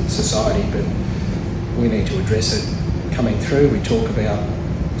pervasive in society. But we need to address it. Coming through, we talk about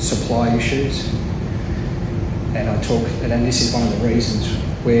supply issues, and and this is one of the reasons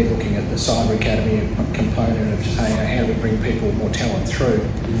we're looking at the Cyber Academy component of saying, how do we bring people, more talent through?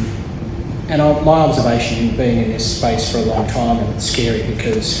 And my observation in being in this space for a long time, and it's scary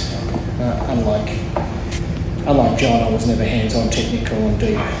because unlike John, I was never hands-on, technical and deep.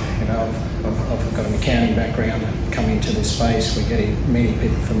 You know, I've got an accounting background, come into this space, we're getting many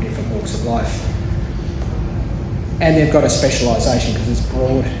people from different walks of life. And they've got a specialisation because it's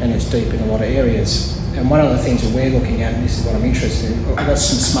broad and it's deep in a lot of areas. And one of the things that we're looking at, and this is what I'm interested in, we've got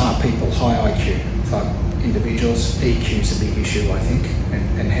some smart people, high IQ type individuals. EQ is a big issue, I think,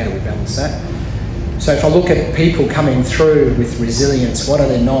 and how do we balance that? So if I look at people coming through with resilience, what are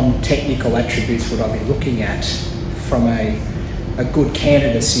the non-technical attributes would I be looking at from a good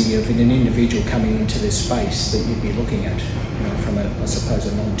candidacy of an individual coming into this space that you'd be looking at, you know, from I suppose,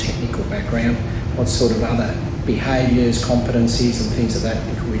 a non-technical background? What sort of other behaviours, competencies and things of that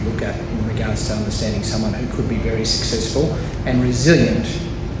could we look at in regards to understanding someone who could be very successful and resilient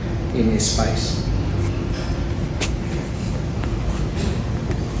in this space?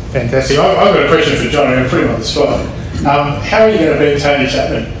 Fantastic. I've got a question for John. I'm going to put him on the spot. How are you going to beat Tony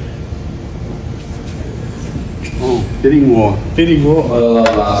Chapman? Oh, bidding war. Bidding war. Well,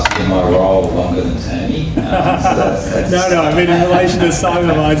 I've lasted in my role longer than Tony. So that's No, I mean in relation to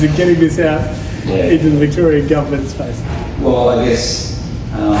Cybermindz and getting this out into the Victorian Government space. Well, I guess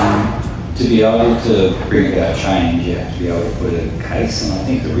to be able to bring about change, you have to be able to put a case, and I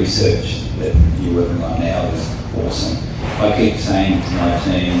think the research that you're working on now is awesome. I keep saying to my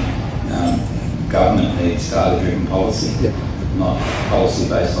team, government needs data-driven policy, not policy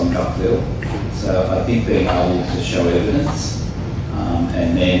based on gut feel. So I think being able to show evidence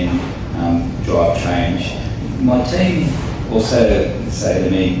and then drive change. My team also say to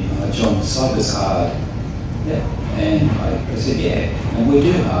me, John, cyber's hard. Yeah. And I said, yeah, and we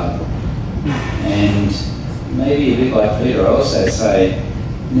do hard. And maybe a bit like Peter, I also say,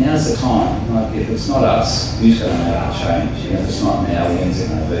 now's the time. Like, if it's not us, who's going to make the change? You know, if it's not now, when's it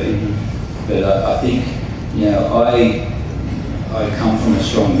going to be? But I think, you know, I come from a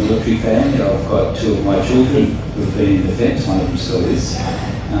strong military family. I've got 2 of my children who've been in defence, one of them still is.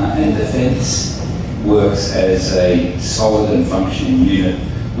 And defence works as a solid and functioning unit,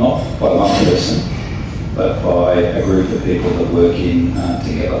 not by one person, but by a group of people that work in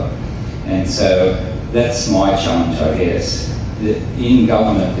together. And so that's my challenge, I guess. In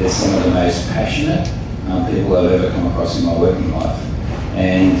government, they're some of the most passionate people I've ever come across in my working life.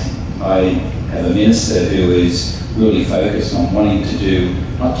 And I have a minister who is really focused on wanting to do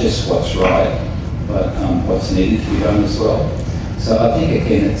not just what's right, but what's needed to be done as well. So I think,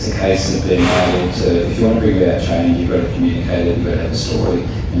 again, it's a case of being able to, if you want to bring about change, you've got to communicate it, you've got to have a story,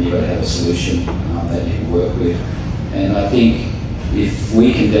 and you've got to have a solution that you can work with. And I think if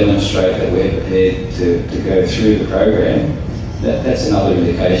we can demonstrate that we're prepared to go through the program, that's another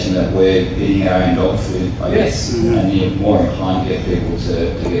indication that we're eating our own dog food, I guess, and you're more inclined to get people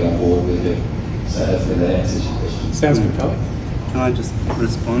to get on board with it. So hopefully that answers your question. Sounds compelling. Can I just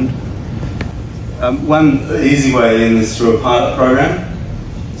respond? One easy way in is through a pilot program.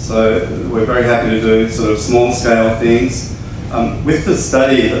 So we're very happy to do sort of small scale things With the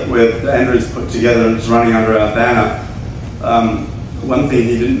study that Andrew's put together and is running under our banner, one thing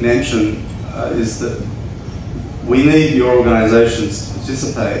he didn't mention is that we need your organisations to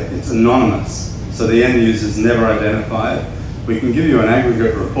participate. It's anonymous, so the end user's never identified. We can give you an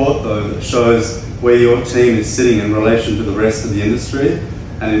aggregate report though that shows where your team is sitting in relation to the rest of the industry,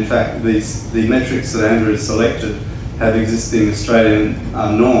 and in fact the metrics that Andrew has selected have existing Australian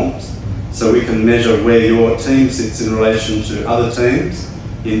norms. So we can measure where your team sits in relation to other teams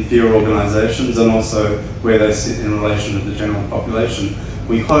in peer organisations, and also where they sit in relation to the general population.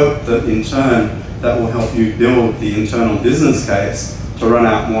 We hope that in turn that will help you build the internal business case to run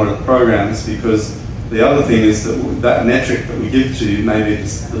out more of the programs, because the other thing is that that metric that we give to you, maybe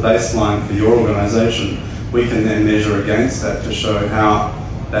it's the baseline for your organisation, we can then measure against that to show how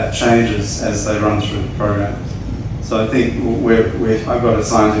that changes as they run through the programs. So I think I've got a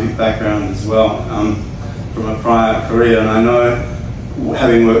scientific background as well from a prior career, and I know,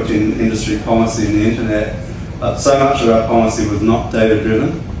 having worked in industry policy and the internet, so much of our policy was not data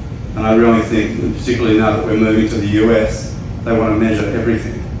driven, and I really think, particularly now that we're moving to the US, they want to measure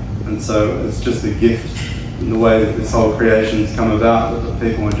everything. And so it's just a gift in the way that this whole creation's come about, that the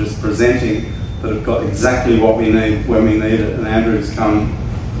people are just presenting that have got exactly what we need when we need it, and Andrew's come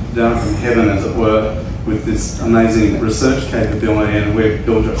down from heaven, as it were, with this amazing research capability, and we've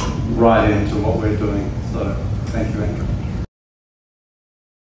built it right into what we're doing. So thank you, Andrew.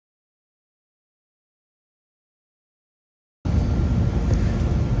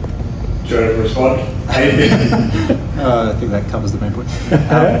 Do you want to respond? I think that covers the main point.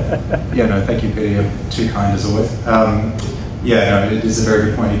 Yeah, no, thank you, Peter. You're too kind as always. Yeah, no, it is a very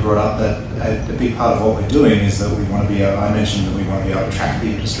good point you brought up, that a big part of what we're doing is that we want to be able, I mentioned that we want to be able to track the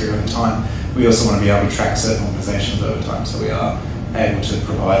industry over time. We also want to be able to track certain organisations over time, so we are able to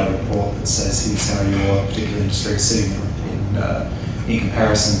provide a report that says here's how your particular industry is sitting in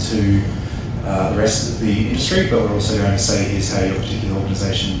comparison to the rest of the industry, but we're also going to say here's how your particular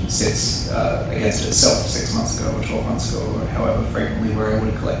organisation sits against itself 6 months ago or 12 months ago, or however frequently we're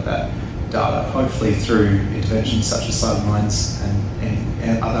able to collect that data, hopefully through interventions such as Cybermindz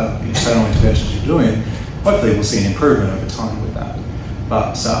and other internal interventions you're doing. Hopefully we'll see an improvement over time with that.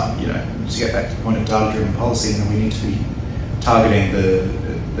 But you know, to get back to the point of data-driven policy, then we need to be targeting the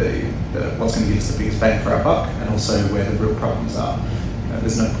what's going to give us the biggest bang for our buck, and also where the real problems are.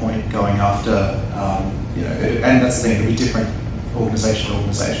 There's no point going after, you know, and that's the thing, it'll be different organisation to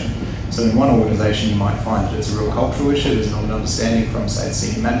organisation. So in one organisation you might find that it's a real cultural issue, there's not an understanding from, say,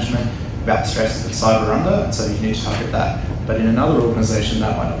 senior management about the stresses that cyber are under, and so you need to target that. But in another organisation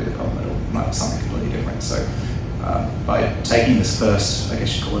that might not be the problem at all, it might be something completely different. So by taking this first, I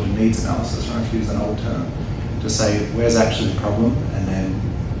guess you call it a needs analysis, or if you use an old term, to say where's actually the problem, and then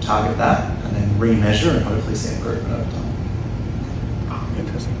target that, and then re-measure and hopefully see improvement over time.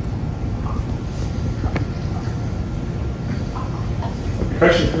 Interesting.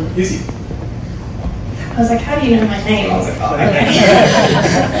 Question from Izzy. I was like, how do you know my name? I was like, oh, okay.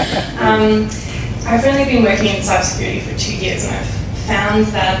 I've only been working in cybersecurity for 2 years, and I've found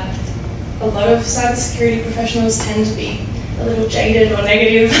that a lot of cybersecurity professionals tend to be a little jaded or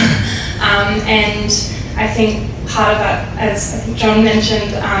negative. And I think part of that, as I think John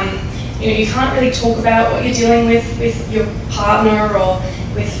mentioned, you know, you can't really talk about what you're dealing with your partner or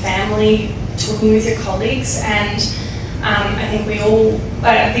with family, talking with your colleagues, and I think we all,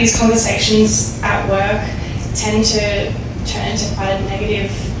 these conversations at work tend to turn into quite a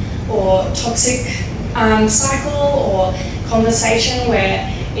negative or toxic cycle or conversation where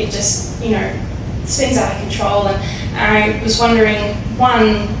it just, you know, spins out of control. And I was wondering,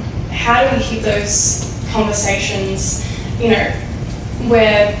 one, how do we keep those conversations, you know,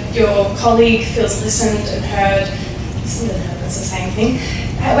 where your colleague feels listened and heard, that's the same thing,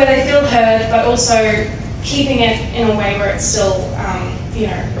 where they feel heard, but also keeping it in a way where it's still, you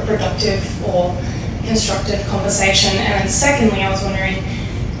know, a productive or constructive conversation. And then secondly, I was wondering,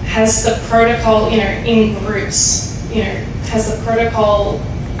 has the protocol, you know, in groups, you know, has the protocol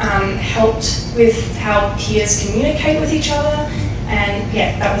helped with how peers communicate with each other? And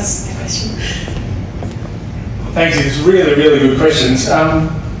yeah, that was my question. Thanks, it's really, really good questions. Do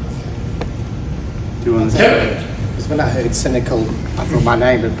you want to say? Because when I heard cynical, I thought my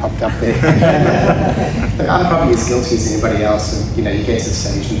name had popped up there. Look, I'm probably as guilty as anybody else, and you know, you get to the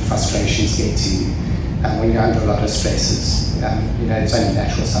stage and frustrations get to you. When you're under a lot of stresses, you know, it's only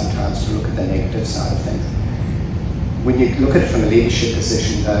natural sometimes to look at the negative side of things. When you look at it from a leadership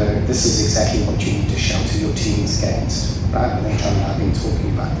position, though, this is exactly what you need to shelter your teams against, right? I think John and I have been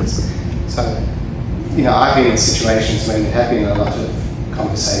talking about this. So, you know, I've been in situations where there have been a lot of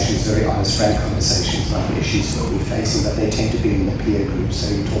conversations, very honest, frank conversations about the issues that we're facing, but they tend to be in the peer group,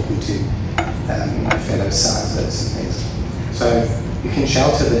 so you're talking to fellow CISOs and things. So you can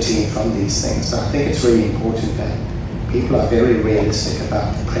shelter the team from these things, but I think it's really important that people are very realistic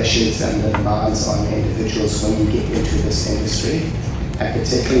about the pressures and the demands on individuals when you get into this industry, and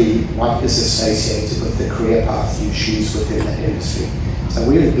particularly what is associated with the career path you choose within that industry. So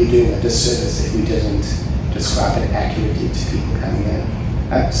we would be doing a disservice if we didn't describe it accurately to people coming in.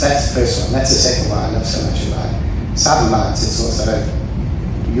 So that's the first one. That's the second one I love so much about Cybermindz. It's also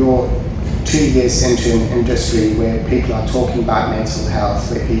you're 2 years into an industry where people are talking about mental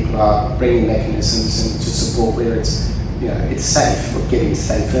health, where people are bringing mechanisms in to support, where it's, you know, it's safe, or getting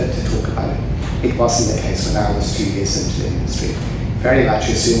safer to talk about it. It wasn't the case when I was 2 years into the industry. Very much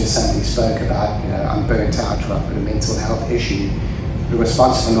as soon as somebody spoke about, you know, I'm burnt out or I've got a mental health issue, the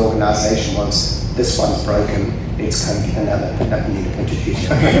response from an organisation was, this one's broken, it's going to get another. I don't need to introduce you.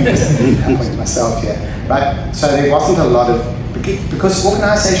 I'm just myself here. Right? So there wasn't a lot of, because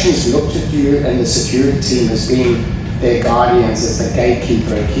organisations looked at you and the security team as being their guardians, as the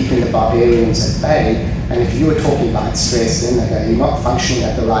gatekeeper, and keeping the barbarians at bay. And if you were talking about stress, then they go, you're not functioning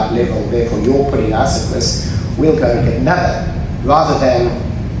at the right level, therefore you're putting us at risk, we'll go and get another. Rather than,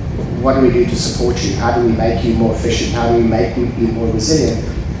 what do we do to support you? How do we make you more efficient? How do we make you more resilient?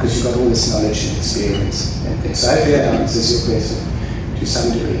 Because you've got all this knowledge and experience and things. So hopefully that answers your question to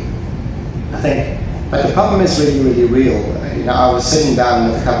some degree. I think, but the problem is really, really real. You know, I was sitting down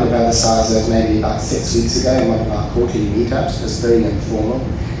with a couple of other CISOs maybe about 6 weeks ago in one of our quarterly meetups. It was very informal.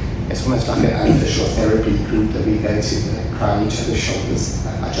 It's almost like an unofficial therapy group that we go to, cry on each other's shoulders.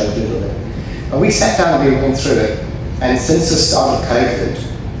 I joke a little bit. But we sat down and we went through it. And since the start of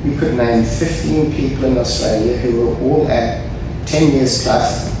COVID, we could name 15 people in Australia who were all at 10 years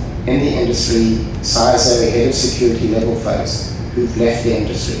plus in the industry, CISO, head of security level folks who've left the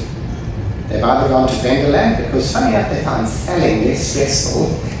industry. They've either gone to vendor land, because funny enough they find selling less stressful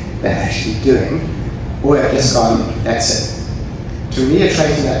than actually doing, or have just gone, that's it. To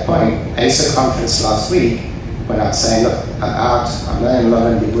reiterating that point, ASA conference last week, when I was saying, look, I'm out, I'm no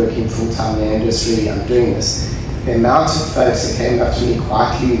longer going to be working full-time in the industry, I'm doing this, the amount of folks that came up to me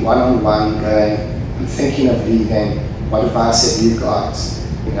quietly, one-on-one, going, I'm thinking of leaving, what advice have you got?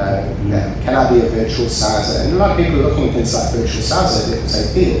 You know, can I be a virtual CISO? And a lot of people are looking at things like virtual CISO because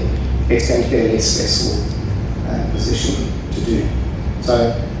they feel it's going to be a less stressful position to do.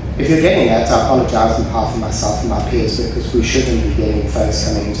 So if you're getting that, I apologise on behalf of myself and my peers, because we shouldn't be getting folks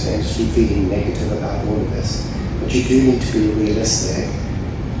coming into the industry feeling negative about all of this. But you do need to be realistic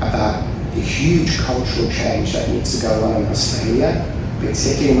about the huge cultural change that needs to go on in Australia,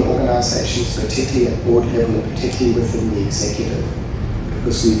 particularly in organisations, particularly at board level, and particularly within the executive,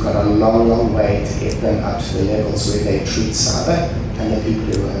 because we've got a long, long way to get them up to the levels where they treat cyber and the people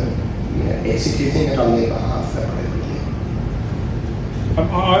who are, you know, executing it on their behalf appropriately.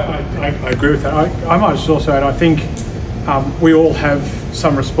 I agree with that. I might just also add, I think we all have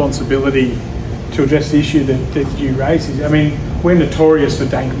some responsibility to address the issue that you raised. I mean, we're notorious for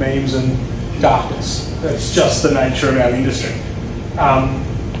dank memes and darkness. That's just the nature of our industry. And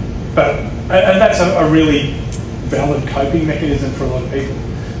that's a really valid coping mechanism for a lot of people.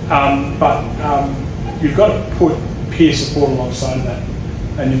 But you've got to put peer support alongside of that,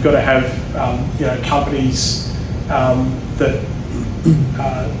 and you've got to have you know, companies that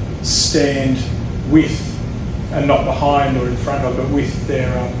stand with and not behind or in front of, but with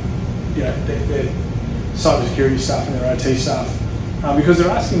their you know, their cybersecurity staff and their IT staff, because they're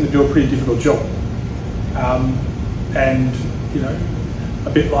asking them to do a pretty difficult job. And you know, a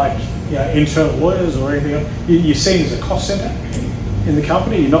bit like, you know, internal lawyers or anything else, you're seen as a cost centre in the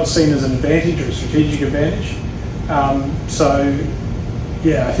company. You're not seen as an advantage or a strategic advantage. So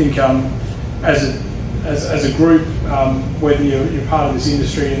yeah, I think as a group, whether you're part of this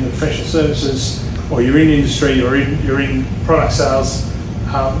industry in the professional services, or you're in industry, or you're in product sales,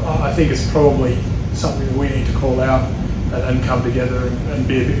 I think it's probably something that we need to call out and come together and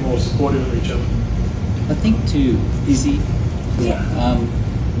be a bit more supportive of each other. I think too, Izzy,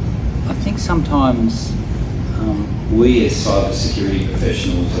 I think sometimes we as cybersecurity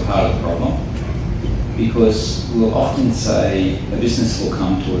professionals are part of the problem, because we'll often say a business will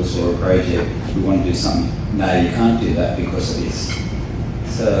come to us, or a project, we want to do something. No, you can't do that because of this.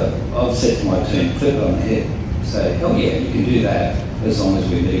 So I've said to my team, flip it on the head. Say, hell yeah, you can do that as long as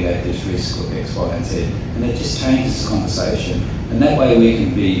we mitigate this risk of X, Y, and Z. And it just changes the conversation. And that way we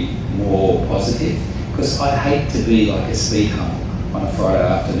can be more positive. Because I hate to be like a speed hump on a Friday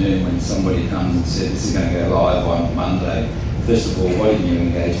afternoon when somebody comes and says, this is going to go live on Monday. First of all, why didn't you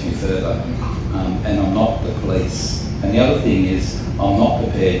engage me further? and I'm not the police. And the other thing is, I'm not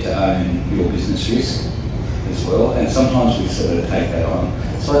prepared to own your business risk as well, and sometimes we sort of take that on.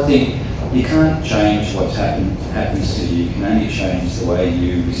 So I think you can't change what happens to you. You can only change the way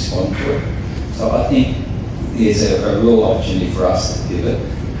you respond to it. So I think there's a real opportunity for us to pivot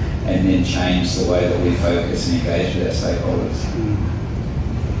and then change the way that we focus and engage with our stakeholders.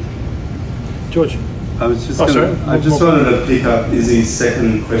 George? I just wanted to pick up Izzy's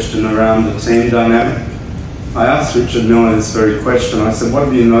second question around the team dynamic. I asked Richard Miller this very question. I said, what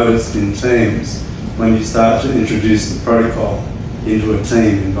have you noticed in teams when you start to introduce the protocol into a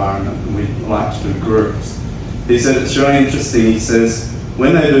team environment, and we like to do groups? He said it's really interesting. He says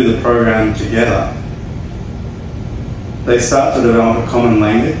when they do the program together, they start to develop a common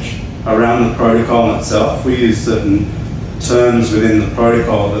language around the protocol itself. We use certain terms within the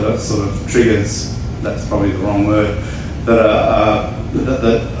protocol that are sort of triggers, that's probably the wrong word, that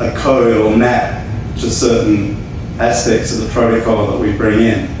are code or map to certain aspects of the protocol that we bring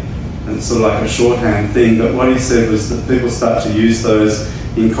in. And it's sort of like a shorthand thing, but what he said was that people start to use those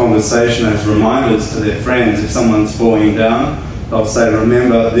in conversation as reminders to their friends. If someone's falling down, they'll say,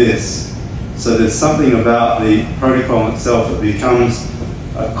 remember this. So there's something about the protocol itself that becomes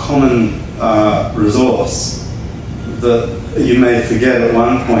a common resource that you may forget at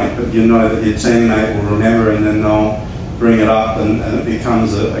one point, but you know that your teammate will remember, and then they'll bring it up, and it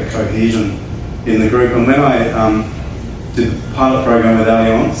becomes a cohesion in the group. And when I did the pilot program with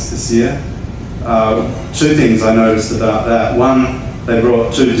Allianz this year, two things I noticed about that. One, they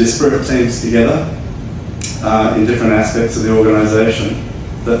brought two disparate teams together in different aspects of the organisation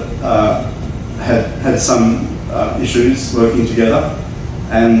that had some issues working together,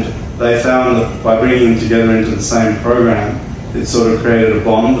 and they found that by bringing them together into the same program, it sort of created a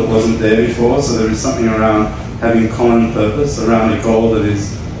bond that wasn't there before. So there is something around having common purpose around a goal that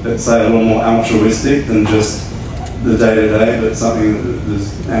is, let's say, a little more altruistic than just the day-to-day, but something that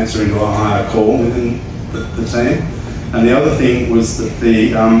is answering to a higher call within the team. And the other thing was that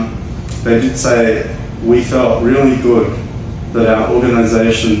they did say, we felt really good that our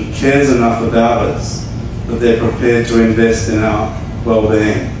organisation cares enough about us that they're prepared to invest in our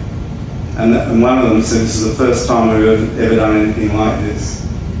well-being. And one of them said, this is the first time we've ever done anything like this.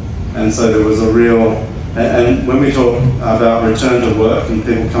 And so there was a real, and when we talk about return to work and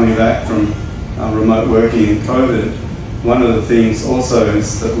people coming back from remote working in COVID, one of the things also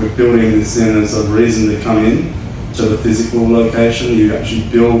is that we're building this in as a reason to come in to the physical location. You actually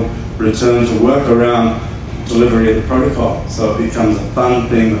build return to work around delivery of the protocol. So it becomes a fun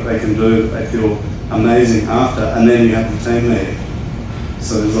thing that they can do, that they feel amazing after, and then you have the team meeting.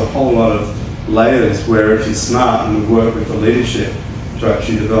 So there's a whole lot of layers where if you're smart and we work with the leadership to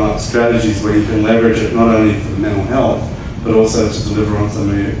actually develop strategies where you can leverage it not only for the mental health, but also to deliver on some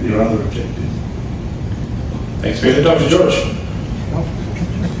of your other objectives. Thanks, Peter. Dr. George.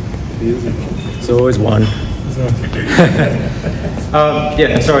 It's always one.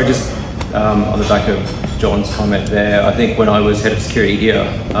 Yeah, sorry, just on the back of John's comment there, I think when I was head of security here,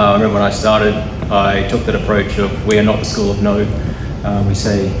 I remember when I started, I took that approach of we are not the school of no. We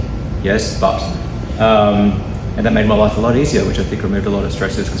say yes, but. And that made my life a lot easier, which I think removed a lot of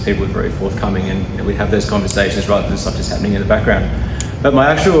stresses because people were very forthcoming and we'd have those conversations rather than stuff just happening in the background. But my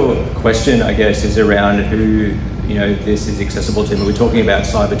actual question, I guess, is around who this is accessible to. We're talking about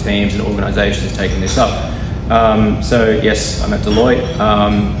cyber teams and organisations taking this up. So yes, I'm at Deloitte.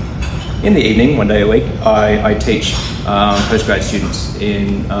 In the evening, one day a week, I teach postgrad students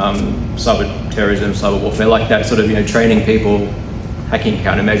in cyber terrorism, cyber warfare, like that sort of training people, hacking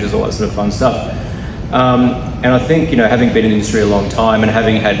countermeasures, all that sort of fun stuff. And I think, having been in the industry a long time and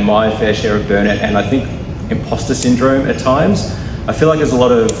having had my fair share of burnout and I think imposter syndrome at times, I feel like there's a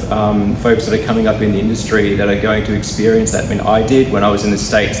lot of folks that are coming up in the industry that are going to experience that. I mean, I did when I was in the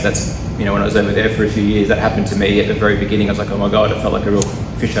States. That's, when I was over there for a few years, that happened to me at the very beginning. I was like, oh my God, I felt like a real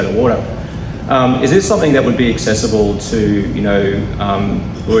fish out of water. Is this something that would be accessible to,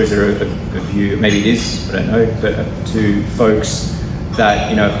 or is there a view, maybe it is, I don't know, but to folks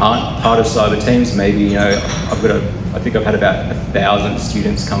that aren't part of cyber teams? Maybe I think I've had about 1,000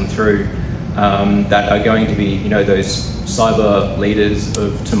 students come through that are going to be those cyber leaders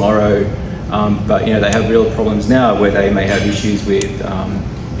of tomorrow, but they have real problems now where they may have issues with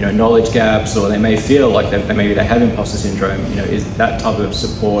knowledge gaps, or they may feel like maybe they have imposter syndrome. Is that type of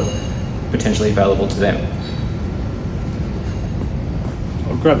support potentially available to them?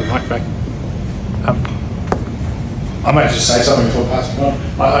 I'll grab the mic back. I might just say something before passing on.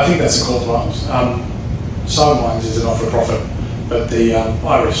 I think that's a call to arms. Cybermindz is a not-for-profit, but the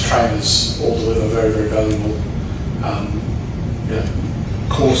iRest trainers all deliver very, very valuable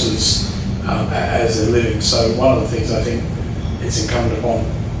courses as they're living. So one of the things I think it's incumbent upon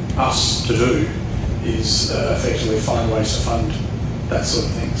us to do is effectively find ways to fund that sort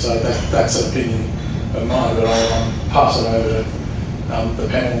of thing. So that's an opinion of mine, but I'll pass it over to the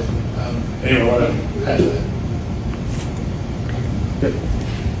panel. Anyone want to add to that? Yep.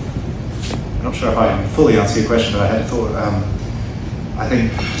 I'm not sure if I can fully answer your question, but I had a thought. I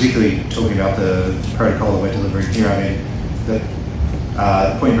think particularly talking about the protocol that we're delivering here, I mean, the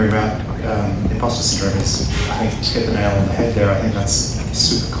point you bring about imposter syndrome is, I think, to hit the nail on the head there. I think that's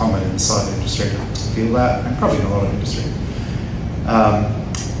super common in the cyber industry to feel that, and probably in a lot of industry.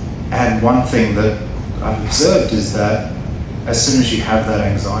 And one thing that I've observed is that as soon as you have that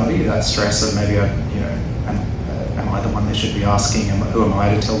anxiety, that stress of maybe, am I the one they should be asking, who am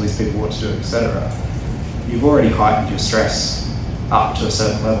I to tell these people what to do, etc., you've already heightened your stress up to a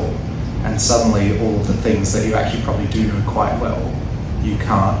certain level, and suddenly all of the things that you actually probably do know quite well, you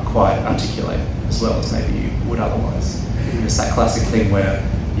can't quite articulate as well as maybe you would otherwise. It's that classic thing where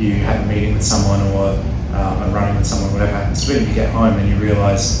you have a meeting with someone or a running with someone, whatever happens to be, and you get home and you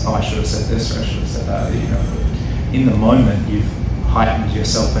realise, oh, I should have said this or I should have said that. In the moment, you've heightened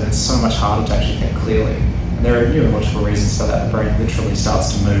yourself, and it's so much harder to actually think clearly. And there are neurological reasons for that. The brain literally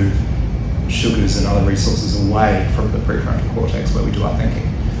starts to move sugars and other resources away from the prefrontal cortex where we do our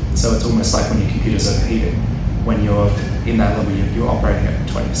thinking. So it's almost like when your computer's overheating. When you're in that level, you're operating at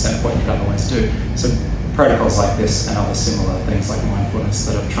 20% of what you could otherwise do. So protocols like this and other similar things like mindfulness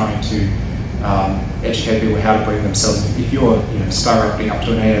that are trying to educate people how to bring themselves. If you're skyrocketing up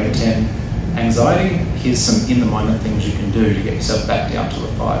to an 8 out of 10 anxiety, here's some in-the-moment things you can do to get yourself back down to a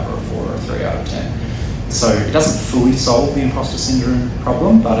 5 or a 4 or a 3 out of 10. So it doesn't fully solve the imposter syndrome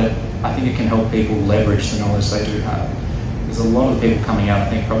problem, but I think it can help people leverage the knowledge they do have. There's a lot of people coming out, I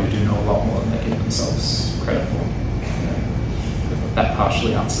think, probably do know a lot more than they give themselves credit for. That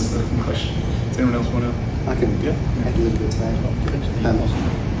partially answers the question. Does anyone else want to? I can add a little bit to that.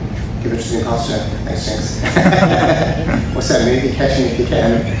 Give it to the imposter. Thanks, James. What's that mean? Catch me if you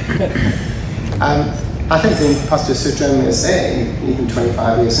can. I think the imposter syndrome is there. Even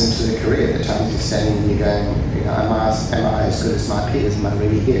 25 years into the career, the times you're standing and you're going, am I as good as my peers? Am I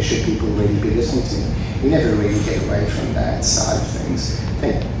really here? Should people really be listening to me? You never really get away from that side of things. I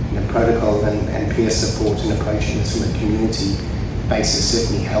think protocol and peer support and approaching this from a community basis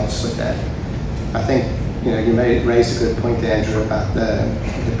certainly helps with that. I think you raised a good point there, Andrew, about the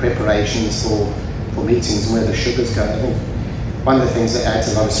preparations for meetings and where the sugars go. I think one of the things that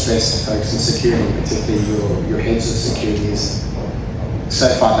adds a lot of stress to folks in security, particularly your heads of security, is so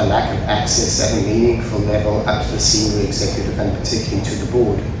far the lack of access at a meaningful level up to the senior executive and particularly to the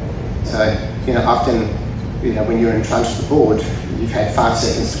board. So often when you're in front of the board, you've had 5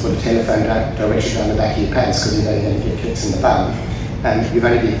 seconds to put a telephone directly down the back of your pants because you're going to get kicked in the bum. And you've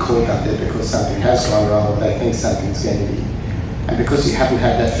only been called up there because something has gone wrong or they think something's going to be. And because you haven't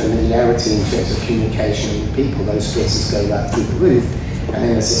had that familiarity in terms of communication with people, those stresses go right through the roof. And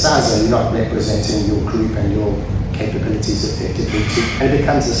then as a CISO, you're not representing your group and your capabilities effectively. And it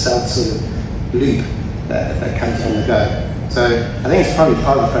becomes a sort of loop that comes on the go. So I think it's probably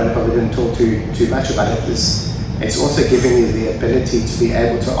part of the protocol. We didn't talk too much about it. It's also giving you the ability to be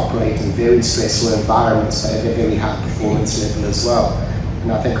able to operate in very stressful environments but at a very high performance level as well.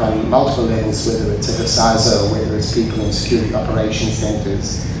 And I think on multiple levels, whether it's at a CISO or whether it's people in security operations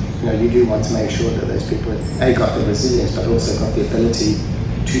centres, you do want to make sure that those people have got the resilience but also got the ability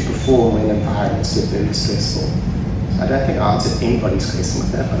to perform when environments get very stressful. So I don't think I answered anybody's question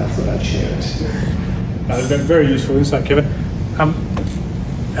with that, but I thought I'd share it. That's been very useful insight, Kevin.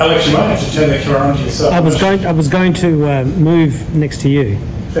 Alex, you might have to turn the camera on to yourself. I was going to move next to you.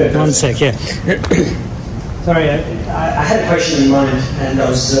 Fantastic. 1 sec, yeah. Sorry, I had a question in mind, and I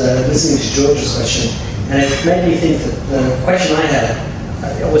was listening to George's question, and it made me think that the question I had,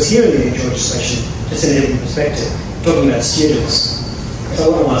 I was hearing the George's question, just in a different perspective, talking about students. So I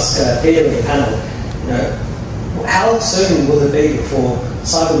want to ask Peter and the panel, how soon will it be before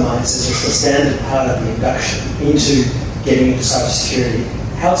Cybermindz is just a standard part of the induction into getting into cybersecurity?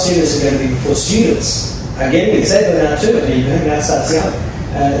 How soon is it going to be before students are getting it? They're now too, that starts young.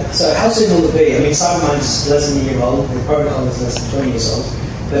 So how soon will it be? I mean, Cybermindz is less than a year old, the protocol is less than 20 years old,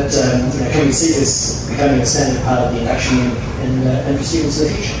 but can we see this becoming a standard part of the induction and for students in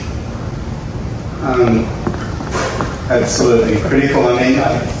the future? Absolutely critical. I mean,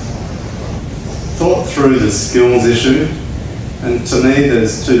 I thought through the skills issue, and to me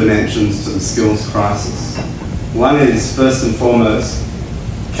there's 2 dimensions to the skills crisis. One is, first and foremost,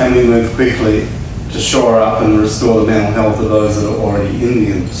 can we move quickly to shore up and restore the mental health of those that are already in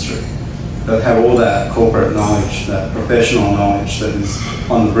the industry? that have all that corporate knowledge, that professional knowledge that is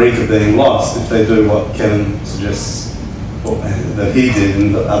on the brink of being lost if they do what Kevin suggests that he did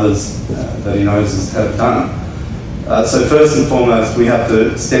and that others that he knows have done. So first and foremost, we have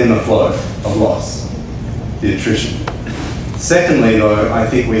to stem the flow of loss, the attrition. Secondly, though, I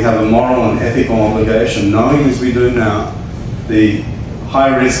think we have a moral and ethical obligation, knowing as we do now the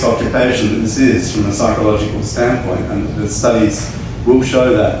high-risk occupation that this is from a psychological standpoint, and the studies will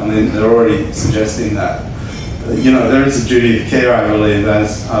show that. I mean, they're already suggesting that. You know, there is a duty of care, I believe,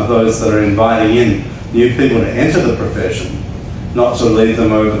 as those that are inviting in new people to enter the profession, not to lead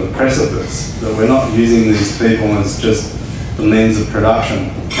them over the precipice, that we're not using these people as just the means of production,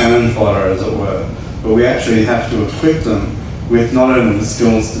 cannon fodder, as it were, but we actually have to equip them with not only the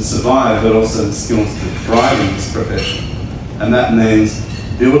skills to survive, but also the skills to thrive in this profession. And that means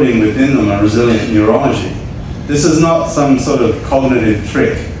building within them a resilient neurology. This is not some sort of cognitive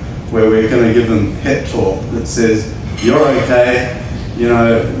trick where we're going to give them pep talk that says, you're okay, you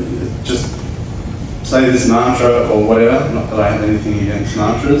know, just say this mantra or whatever. Not that I have anything against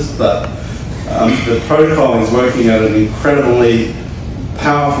mantras, but the protocol is working at an incredibly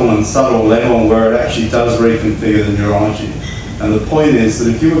powerful and subtle level where it actually does reconfigure the neurology. And the point is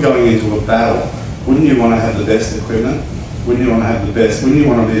that if you were going into a battle, wouldn't you want to have the best equipment? Wouldn't you want to have the best? Wouldn't you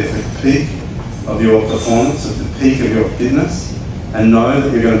want to be at the peak of your performance, at the peak of your fitness, and know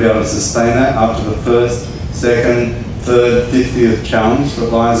that you're going to be able to sustain that after the first, second, third, 50th challenge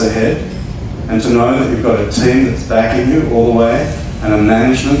that lies ahead? And to know that you've got a team that's backing you all the way, and a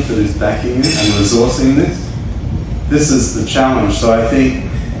management that is backing you and resourcing this? This is the challenge. So I think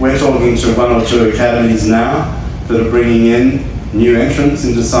we're talking to 1 or 2 academies now that are bringing in new entrants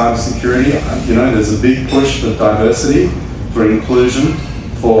into cybersecurity. You know, there's a big push for diversity, for inclusion,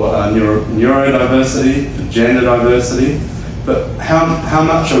 for neurodiversity, for gender diversity. But how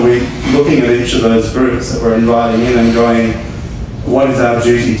much are we looking at each of those groups that we're inviting in and going, what is our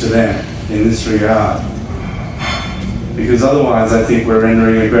duty to them in this regard? Because otherwise I think we're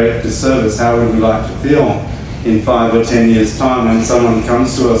rendering a great disservice. How would we like to feel in 5 or 10 years' time when someone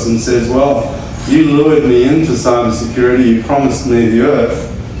comes to us and says, well, you lured me into cybersecurity, you promised me the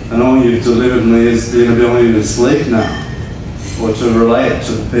earth, and all you've delivered me is the inability to sleep now, or to relate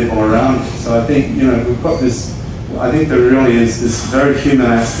to the people around me. So I think, you know, we've got this, I think there really is this very human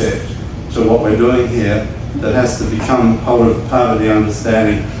aspect to what we're doing here that has to become part of the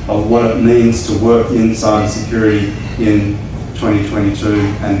understanding of what it means to work in cybersecurity in 2022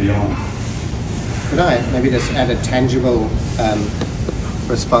 and beyond. Could I maybe just add a tangible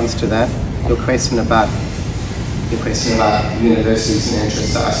response to that? Your question about universities and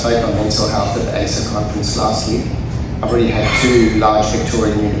interests. I spoke on mental health at the ASA conference last week. I've already had 2 large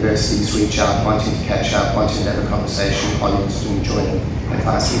Victorian universities reach out, wanting to catch up, wanting to have a conversation, wanting to join an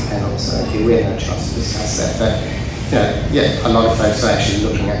advisory panel. So we had no chance to discuss that. But you know, yeah, a lot of folks are actually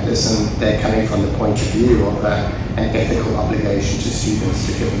looking at this, and they're coming from the point of view of an ethical obligation to students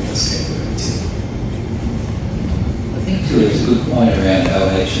to give them this capability. I think too, it's a good point around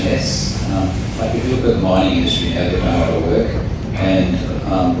LH&S. Like if you look at the mining industry, how they know how to work,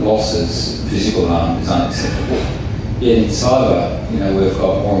 and losses, physical harm is unacceptable. Yet in cyber, you know, we've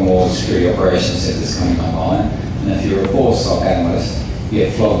got more and more security operations centres coming online, and if you're a poor SOC analyst, you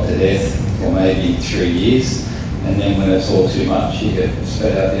get flogged to death for maybe 3 years, and then when it's all too much, you get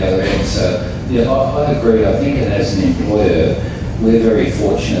sped out the other end. So yeah, I agree. I think that as an employer, we're very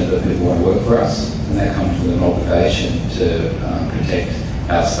fortunate that people want to work for us, and that comes with an obligation to protect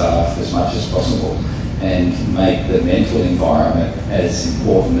our staff as much as possible and make the mental environment as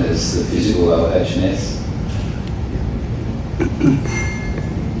important as the physical LH&S.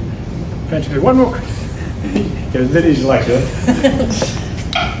 Fantastic. One more. Lydia's lecture.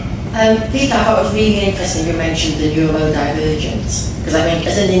 Peter, I thought it was really interesting you mentioned the neurodivergence, because I think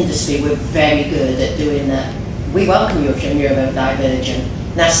as an industry we're very good at doing that. We welcome you if you're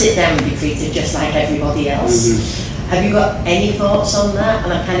neurodivergent. Now sit down and be treated just like everybody else. Mm-hmm. Have you got any thoughts on that?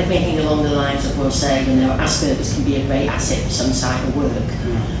 And I'm kind of thinking along the lines of, we'll say, you know, Asperger's can be a great asset for some cyber work,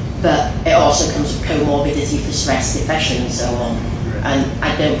 but it also comes with comorbidity for stress, depression and so on. And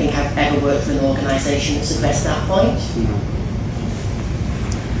I don't think I've ever worked for an organisation that's addressed that point.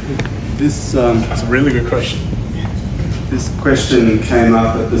 This that's a really good question. This question came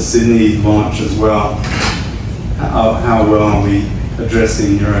up at the Sydney launch as well. How well are we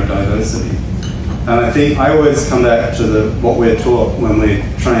addressing neurodiversity? And I think I always come back to what we're taught when we're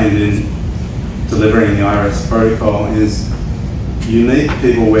trained in delivering the iRest protocol is you meet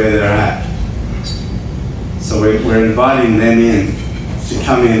people where they're at. So we're inviting them in to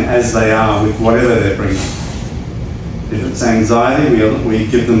come in as they are with whatever they're bringing. If it's anxiety, we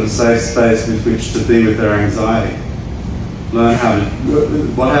give them a safe space with which to be with their anxiety. Learn how to,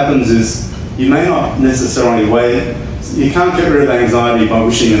 what happens is, you may not necessarily you can't get rid of anxiety by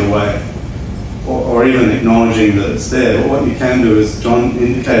wishing it away, or even acknowledging that it's there. But what you can do, as John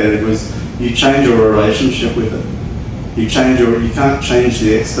indicated, was you change your relationship with it. You can't change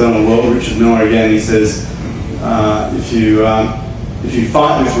the external world. Richard Miller again, he says, if you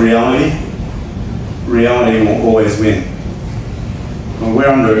fight with reality, reality will always win. Well, we're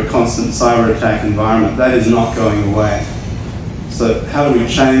under a constant cyber attack environment. That is not going away. So how do we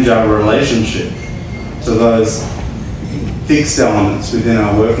change our relationship to those fixed elements within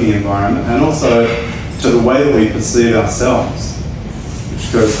our working environment, and also to the way that we perceive ourselves,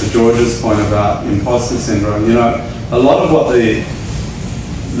 which goes to George's point about imposter syndrome. You know, a lot of what the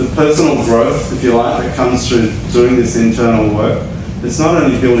personal growth, if you like, that comes through doing this internal work, it's not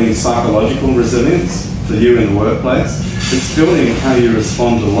only building psychological resilience for you in the workplace, it's building how you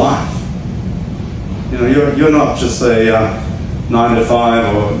respond to life. You know, you're not just a 9 to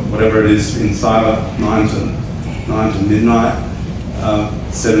 5 or whatever it is in cyber, 9 to midnight,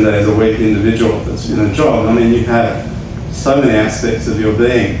 7 days a week individual that's in a job. I mean, you have so many aspects of your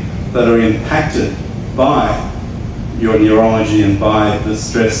being that are impacted by your neurology and by the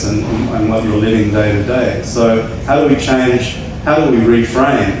stress and what you're living day to day. So how do we change, how do we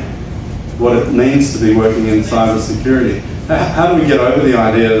reframe what it means to be working in cybersecurity? How do we get over the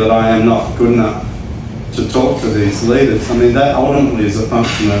idea that I am not good enough to talk to these leaders? I mean, that ultimately is a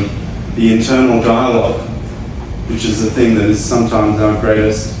function of the internal dialogue, which is the thing that is sometimes our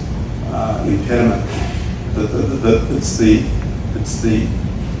greatest impediment. It's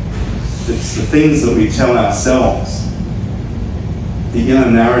the things that we tell ourselves, the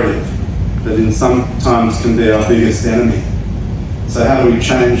inner narrative, that in sometimes can be our biggest enemy. So how do we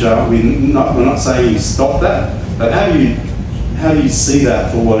change our, we're not saying you stop that, but how do you see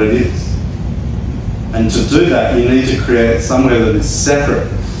that for what it is? And to do that, you need to create somewhere that is separate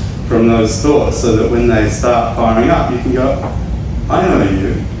from those thoughts, so that when they start firing up, you can go, I know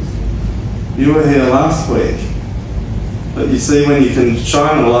you. You were here last week. But you see, when you can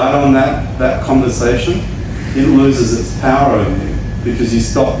shine a light on that conversation, it loses its power over you, because you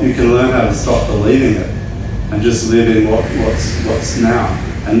can learn how to stop believing it and just live in what's now.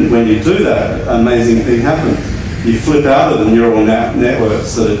 And when you do that, an amazing thing happens. You flip out of the neural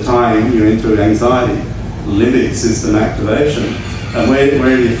networks that are tying you into anxiety, limbic system activation. And where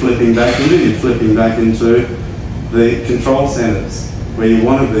are you flipping back into? You're flipping back into the control centers, where you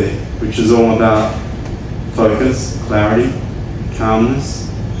want to be, which is all about focus, clarity, calmness,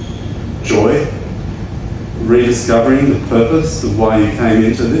 joy, rediscovering the purpose of why you came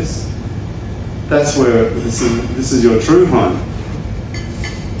into this. That's where this is your true home.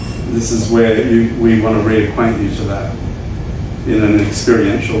 This is where we want to reacquaint you to that in an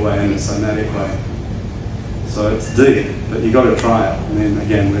experiential way, in a somatic way. So it's deep, but you've got to try it. I mean,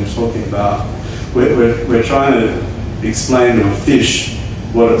 again, we're talking about, we're trying to explain to a fish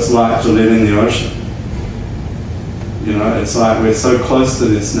what it's like to live in the ocean. You know, it's like we're so close to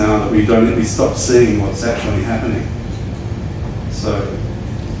this now that we stop seeing what's actually happening. So,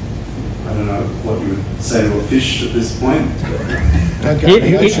 I don't know what you would say to a fish at this point.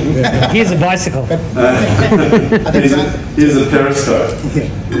 Here's a bicycle. Here's a periscope.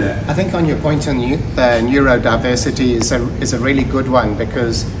 Yeah. I think on your point on the neurodiversity is a really good one,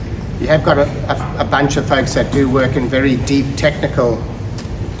 because you have got a bunch of folks that do work in very deep technical.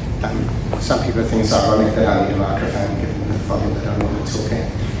 Some people think it's ironic that I need a microphone given the volume that I'm not talking.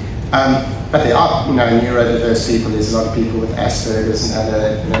 But there are, neurodiverse people. There's a lot of people with Asperger's and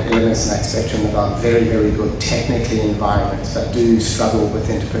other elements in that spectrum that are very, very good technically environments, but do struggle with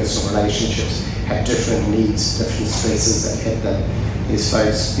interpersonal relationships, have different needs, different stresses that hit them. There's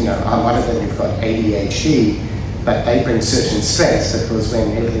folks, one of them who've got ADHD, but they bring certain stress, because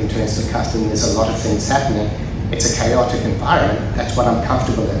when everything turns to custom, there's a lot of things happening. It's a chaotic environment. That's what I'm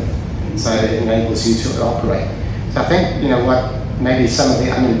comfortable in. So it enables you to operate. So I think, what maybe some of the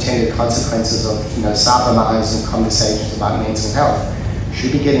unintended consequences of, Cybermindz and conversations about mental health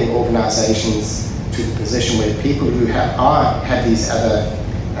should be getting organisations to the position where people who have these other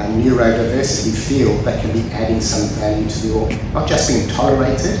neurodiversity feel they can be adding some value to the org, not just being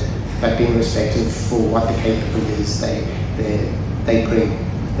tolerated, but being respected for what the capabilities they bring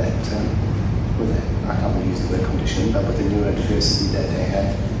that with it. I can't really use the word conditioning, but with the neurodiversity that they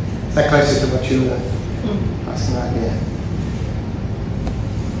have. Is that closer to what you were asking about? Yeah.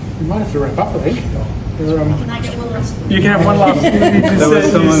 We might have to wrap up, I think. Can I get one last one? You can have one last one. There was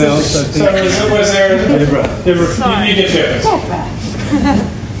someone else, I think. So was there... Deborah, you get to it.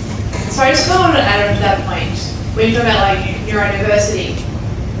 So I just wanted to add to that point. when you talk about like neurodiversity,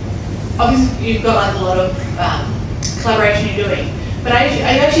 obviously you've got like a lot of collaboration you're doing, but are you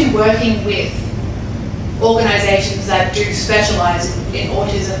actually working with organisations that do specialise in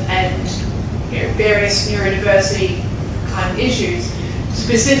autism and various neurodiversity kind of issues,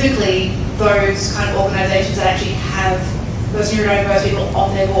 specifically those kind of organisations that actually have those neurodiverse people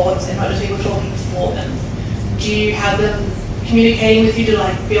on their boards and not just people talking for them? Do you have them communicating with you to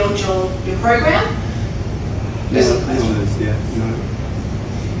like build your program? No.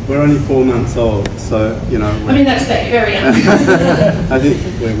 We're only 4 months old, so I mean that's very young. I think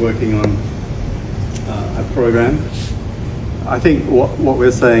we're working on a program. I think what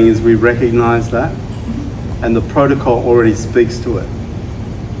we're saying is we recognise that, and the protocol already speaks to it.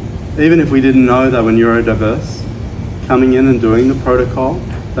 Even if we didn't know they were neurodiverse, coming in and doing the protocol,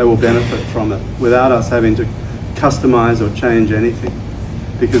 they will benefit from it without us having to customise or change anything,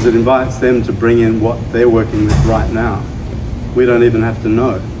 because it invites them to bring in what they're working with right now. We don't even have to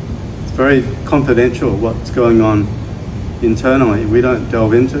know. It's very confidential what's going on internally. We don't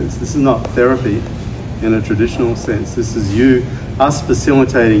delve into it. This is not therapy in a traditional sense. This is us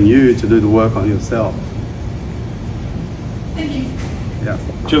facilitating you to do the work on yourself. Thank you. Yeah.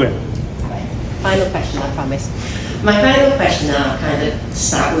 Julia. Final question, I promise. My final question, now, kind of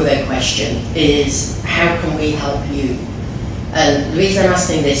start with a question, is how can we help you? And the reason I'm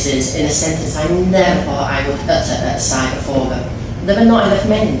asking this is, in a sentence I never thought I would utter at a cyber forum. There are not enough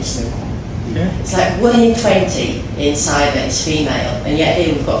men in this room. Yeah. It's like 1 in 20 in cyber is female, and yet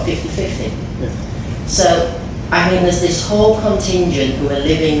here we've got 50-50. Yeah. So, I mean, there's this whole contingent who are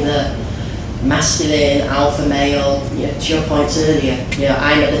living the masculine, alpha male, to your points earlier,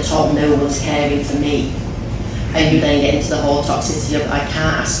 I'm at the top, no one's caring for me. And you then get into the whole toxicity of, I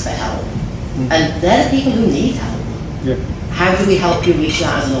can't ask for help. And they're the people who need help. Yeah. How do we help you reach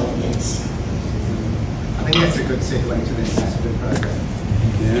that as an audience? I think that's a good segue to the ambassador program.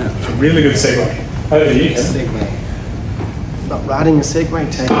 Yeah. Really good segue. Over to you, Ken. Segue. Not writing a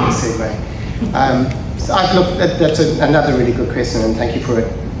segue, taking a segue. So look, that's another really good question, and thank you for it.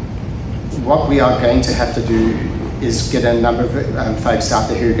 What we are going to have to do is get a number of folks out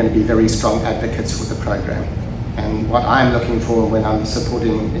there who are going to be very strong advocates for the program. And what I'm looking for when I'm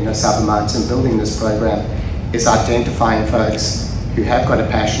supporting Cybermindz and building this program is identifying folks who have got a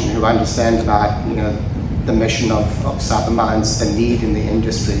passion, who understand about the mission of Cybermindz, the need in the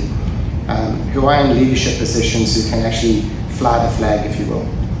industry, who are in leadership positions who can actually fly the flag, if you will,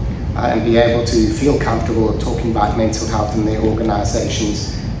 and be able to feel comfortable talking about mental health in their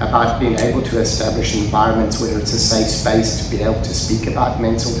organisations, about being able to establish environments where it's a safe space to be able to speak about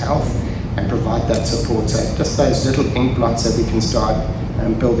mental health and provide that support. So just those little ink blots that we can start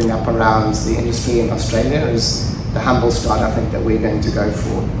building up around the industry in Australia is the humble start I think that we're going to go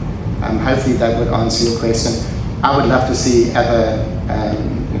for. Hopefully that would answer your question. I would love to see other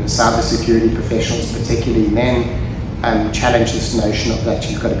cybersecurity professionals, particularly men, challenge this notion of that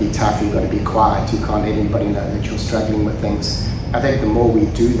you've got to be tough, you've got to be quiet, you can't let anybody know that you're struggling with things. I think the more we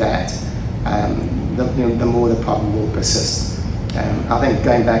do that, the more the problem will persist. I think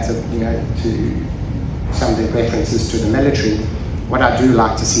going back to some of the references to the military, what I do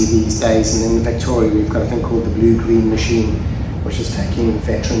like to see these days, and in Victoria we've got a thing called the blue-green machine, which is taking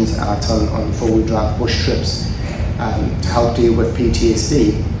veterans out on four-wheel drive bush trips to help deal with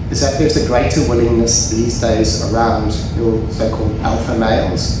PTSD, is that there's a greater willingness these days around your so-called alpha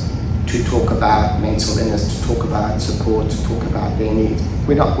males to talk about mental illness, to talk about support, to talk about their needs.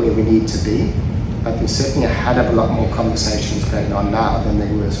 We're not where we need to be, but there's certainly a hell of a lot more conversations going on now than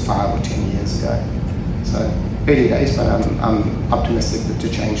there was 5 or 10 years ago. So early days, but I'm optimistic that the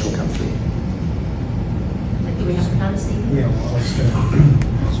change will come through. Do we have a plan, Steve? Yeah, well, I was going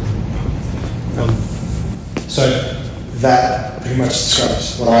to. So that pretty much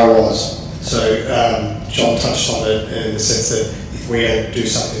describes what I was. So John touched on it in the sense that if we don't do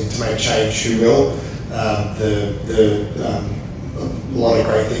something to make change, who will? A lot of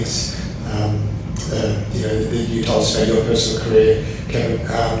great things. You told us about your personal career, Kevin,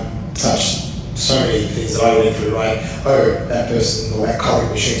 touched so many things that I went through, right? Oh, that person or that copy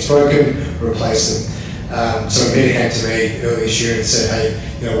machine's broken, replace them. So a meeting came to me earlier this year and said,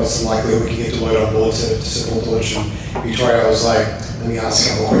 hey, what's the likelihood we can get Deloitte on board to support the launch in Victoria? I was like, let me ask a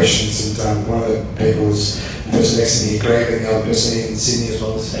couple of questions. And one of the people was the person next to me, Greg, and the other person in Sydney as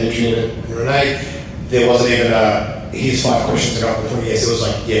well as Adrian and Renee. There wasn't even here's 5 questions I got before yes. It was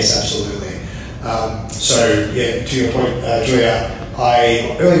like, yes, absolutely. So yeah, to your point, Julia,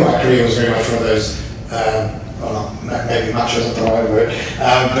 early in my career was very much one of those, maybe much isn't the right word,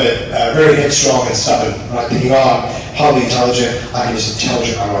 but very headstrong and stubborn, right? Thinking, I'm highly intelligent, I can just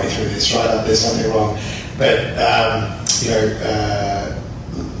intelligent my way through this, right? There's nothing wrong. But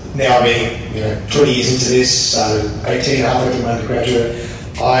now being 20 years into this, started 18 halfway through my undergraduate,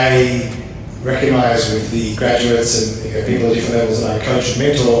 I recognise with the graduates and people at different levels that I coach and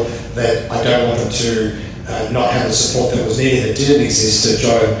mentor that I don't want them to not have the support that was needed that didn't exist. To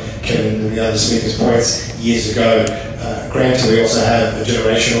join Kevin and the other speakers' points years ago, granted we also have a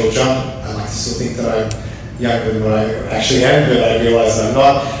generational jump. I like to still think that I'm younger than what I actually am, but I realise that I'm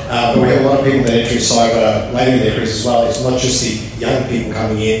not. But we have a lot of people that enter cyber later in their careers as well. It's not just the young people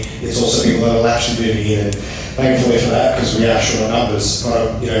coming in, it's also people that are actually moving in. And thankfully for that, because we are short on numbers.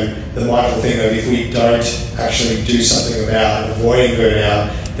 But the mindful thing of if we don't actually do something about avoiding burnout,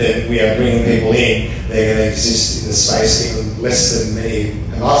 then we are bringing people in. They're going to exist in the space even less than many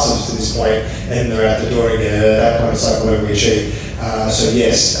masters to this point, and they're out the door again. At that point, it's like whatever we achieve. So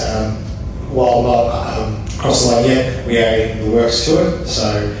yes, while not across the line yet, we are in the works to it.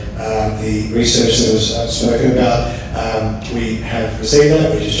 So the research that was spoken about, we have received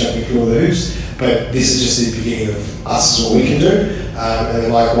that. We're just jumping through all the hoops. But this is just the beginning of us, is what we can do. And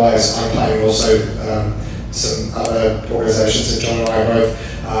then likewise, I'm planning also some other organisations that John and I are both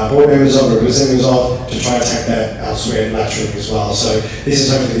board members of, representatives of, to try and take that elsewhere laterally as well. So this is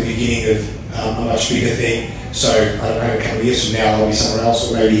hopefully the beginning of a much bigger thing. So I don't know, in a couple of years from now, I'll be somewhere else,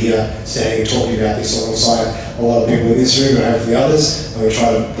 or maybe here standing and talking about this alongside a lot of people in this room and hopefully others. And we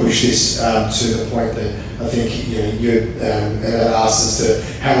try to push this to the point that I think you asked as to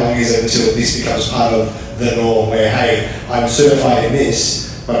how long is it until this becomes part of the norm, where hey, I'm certified in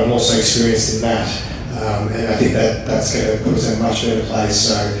this, but I'm also experienced in that. And I think that's going to put us in a much better place.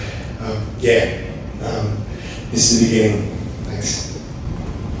 So this is the beginning. Thanks.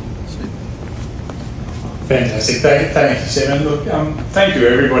 Fantastic. Thank you, Sam. And look, thank you,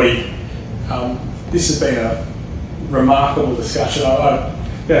 everybody. This has been a remarkable discussion. I've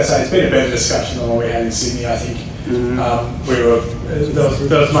got to say, it's been a better discussion than what we had in Sydney, I think. There was much...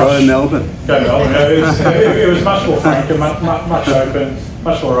 Go to Melbourne. Go to Melbourne. It was much more frank and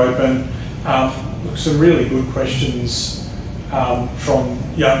much more open. Some really good questions from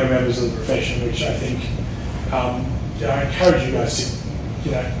younger members of the profession, which I think I encourage you guys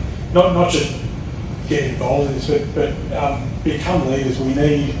to, not just get involved in this, but become leaders. We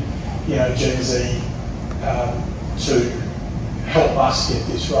need, Gen Z to help us get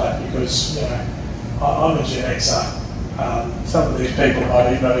this right, because I'm a Gen Xer. Some of these people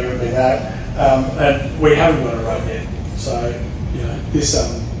might not even be that, and we haven't got it right yet. So this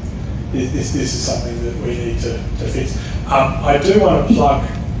is something that we need to fix. I do want to plug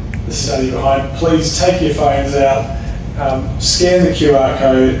the study behind. Please take your phones out, scan the QR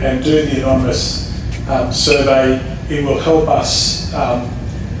code, and do the anonymous survey. It will help us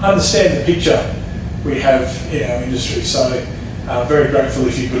understand the picture we have in our industry. So very grateful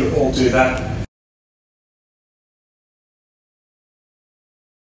if you could all do that.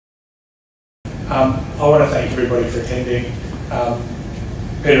 I want to thank everybody for attending.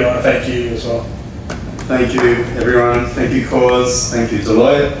 Peter, I want to thank you as well. Thank you, everyone. Thank you, Corrs. Thank you,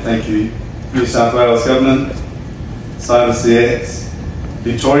 Deloitte. Thank you, New South Wales Government, Cyber CX,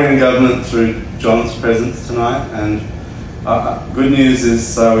 Victorian Government through John's presence tonight. And good news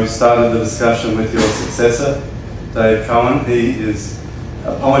is we've started the discussion with your successor, Dave Cohen. He is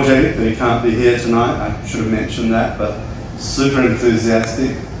apologetic that he can't be here tonight. I should have mentioned that, but super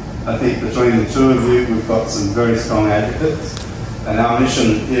enthusiastic. I think between the two of you, we've got some very strong advocates. And our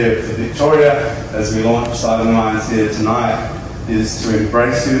mission here for Victoria, as we launch Cybermindz here tonight, is to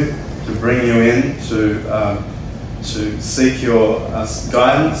embrace you, to bring you in, to seek your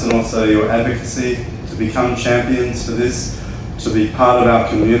guidance and also your advocacy, to become champions for this, to be part of our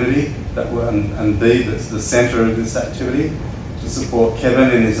community and be the centre of this activity, to support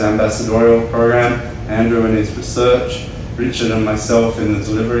Kevin in his ambassadorial program, Andrew in his research, Richard and myself in the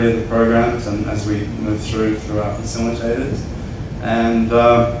delivery of the programs, and as we move through our facilitators. And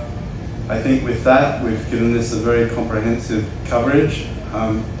I think with that, we've given this a very comprehensive coverage.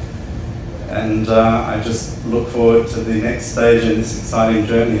 I just look forward to the next stage in this exciting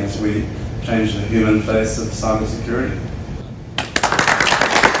journey as we change the human face of cybersecurity.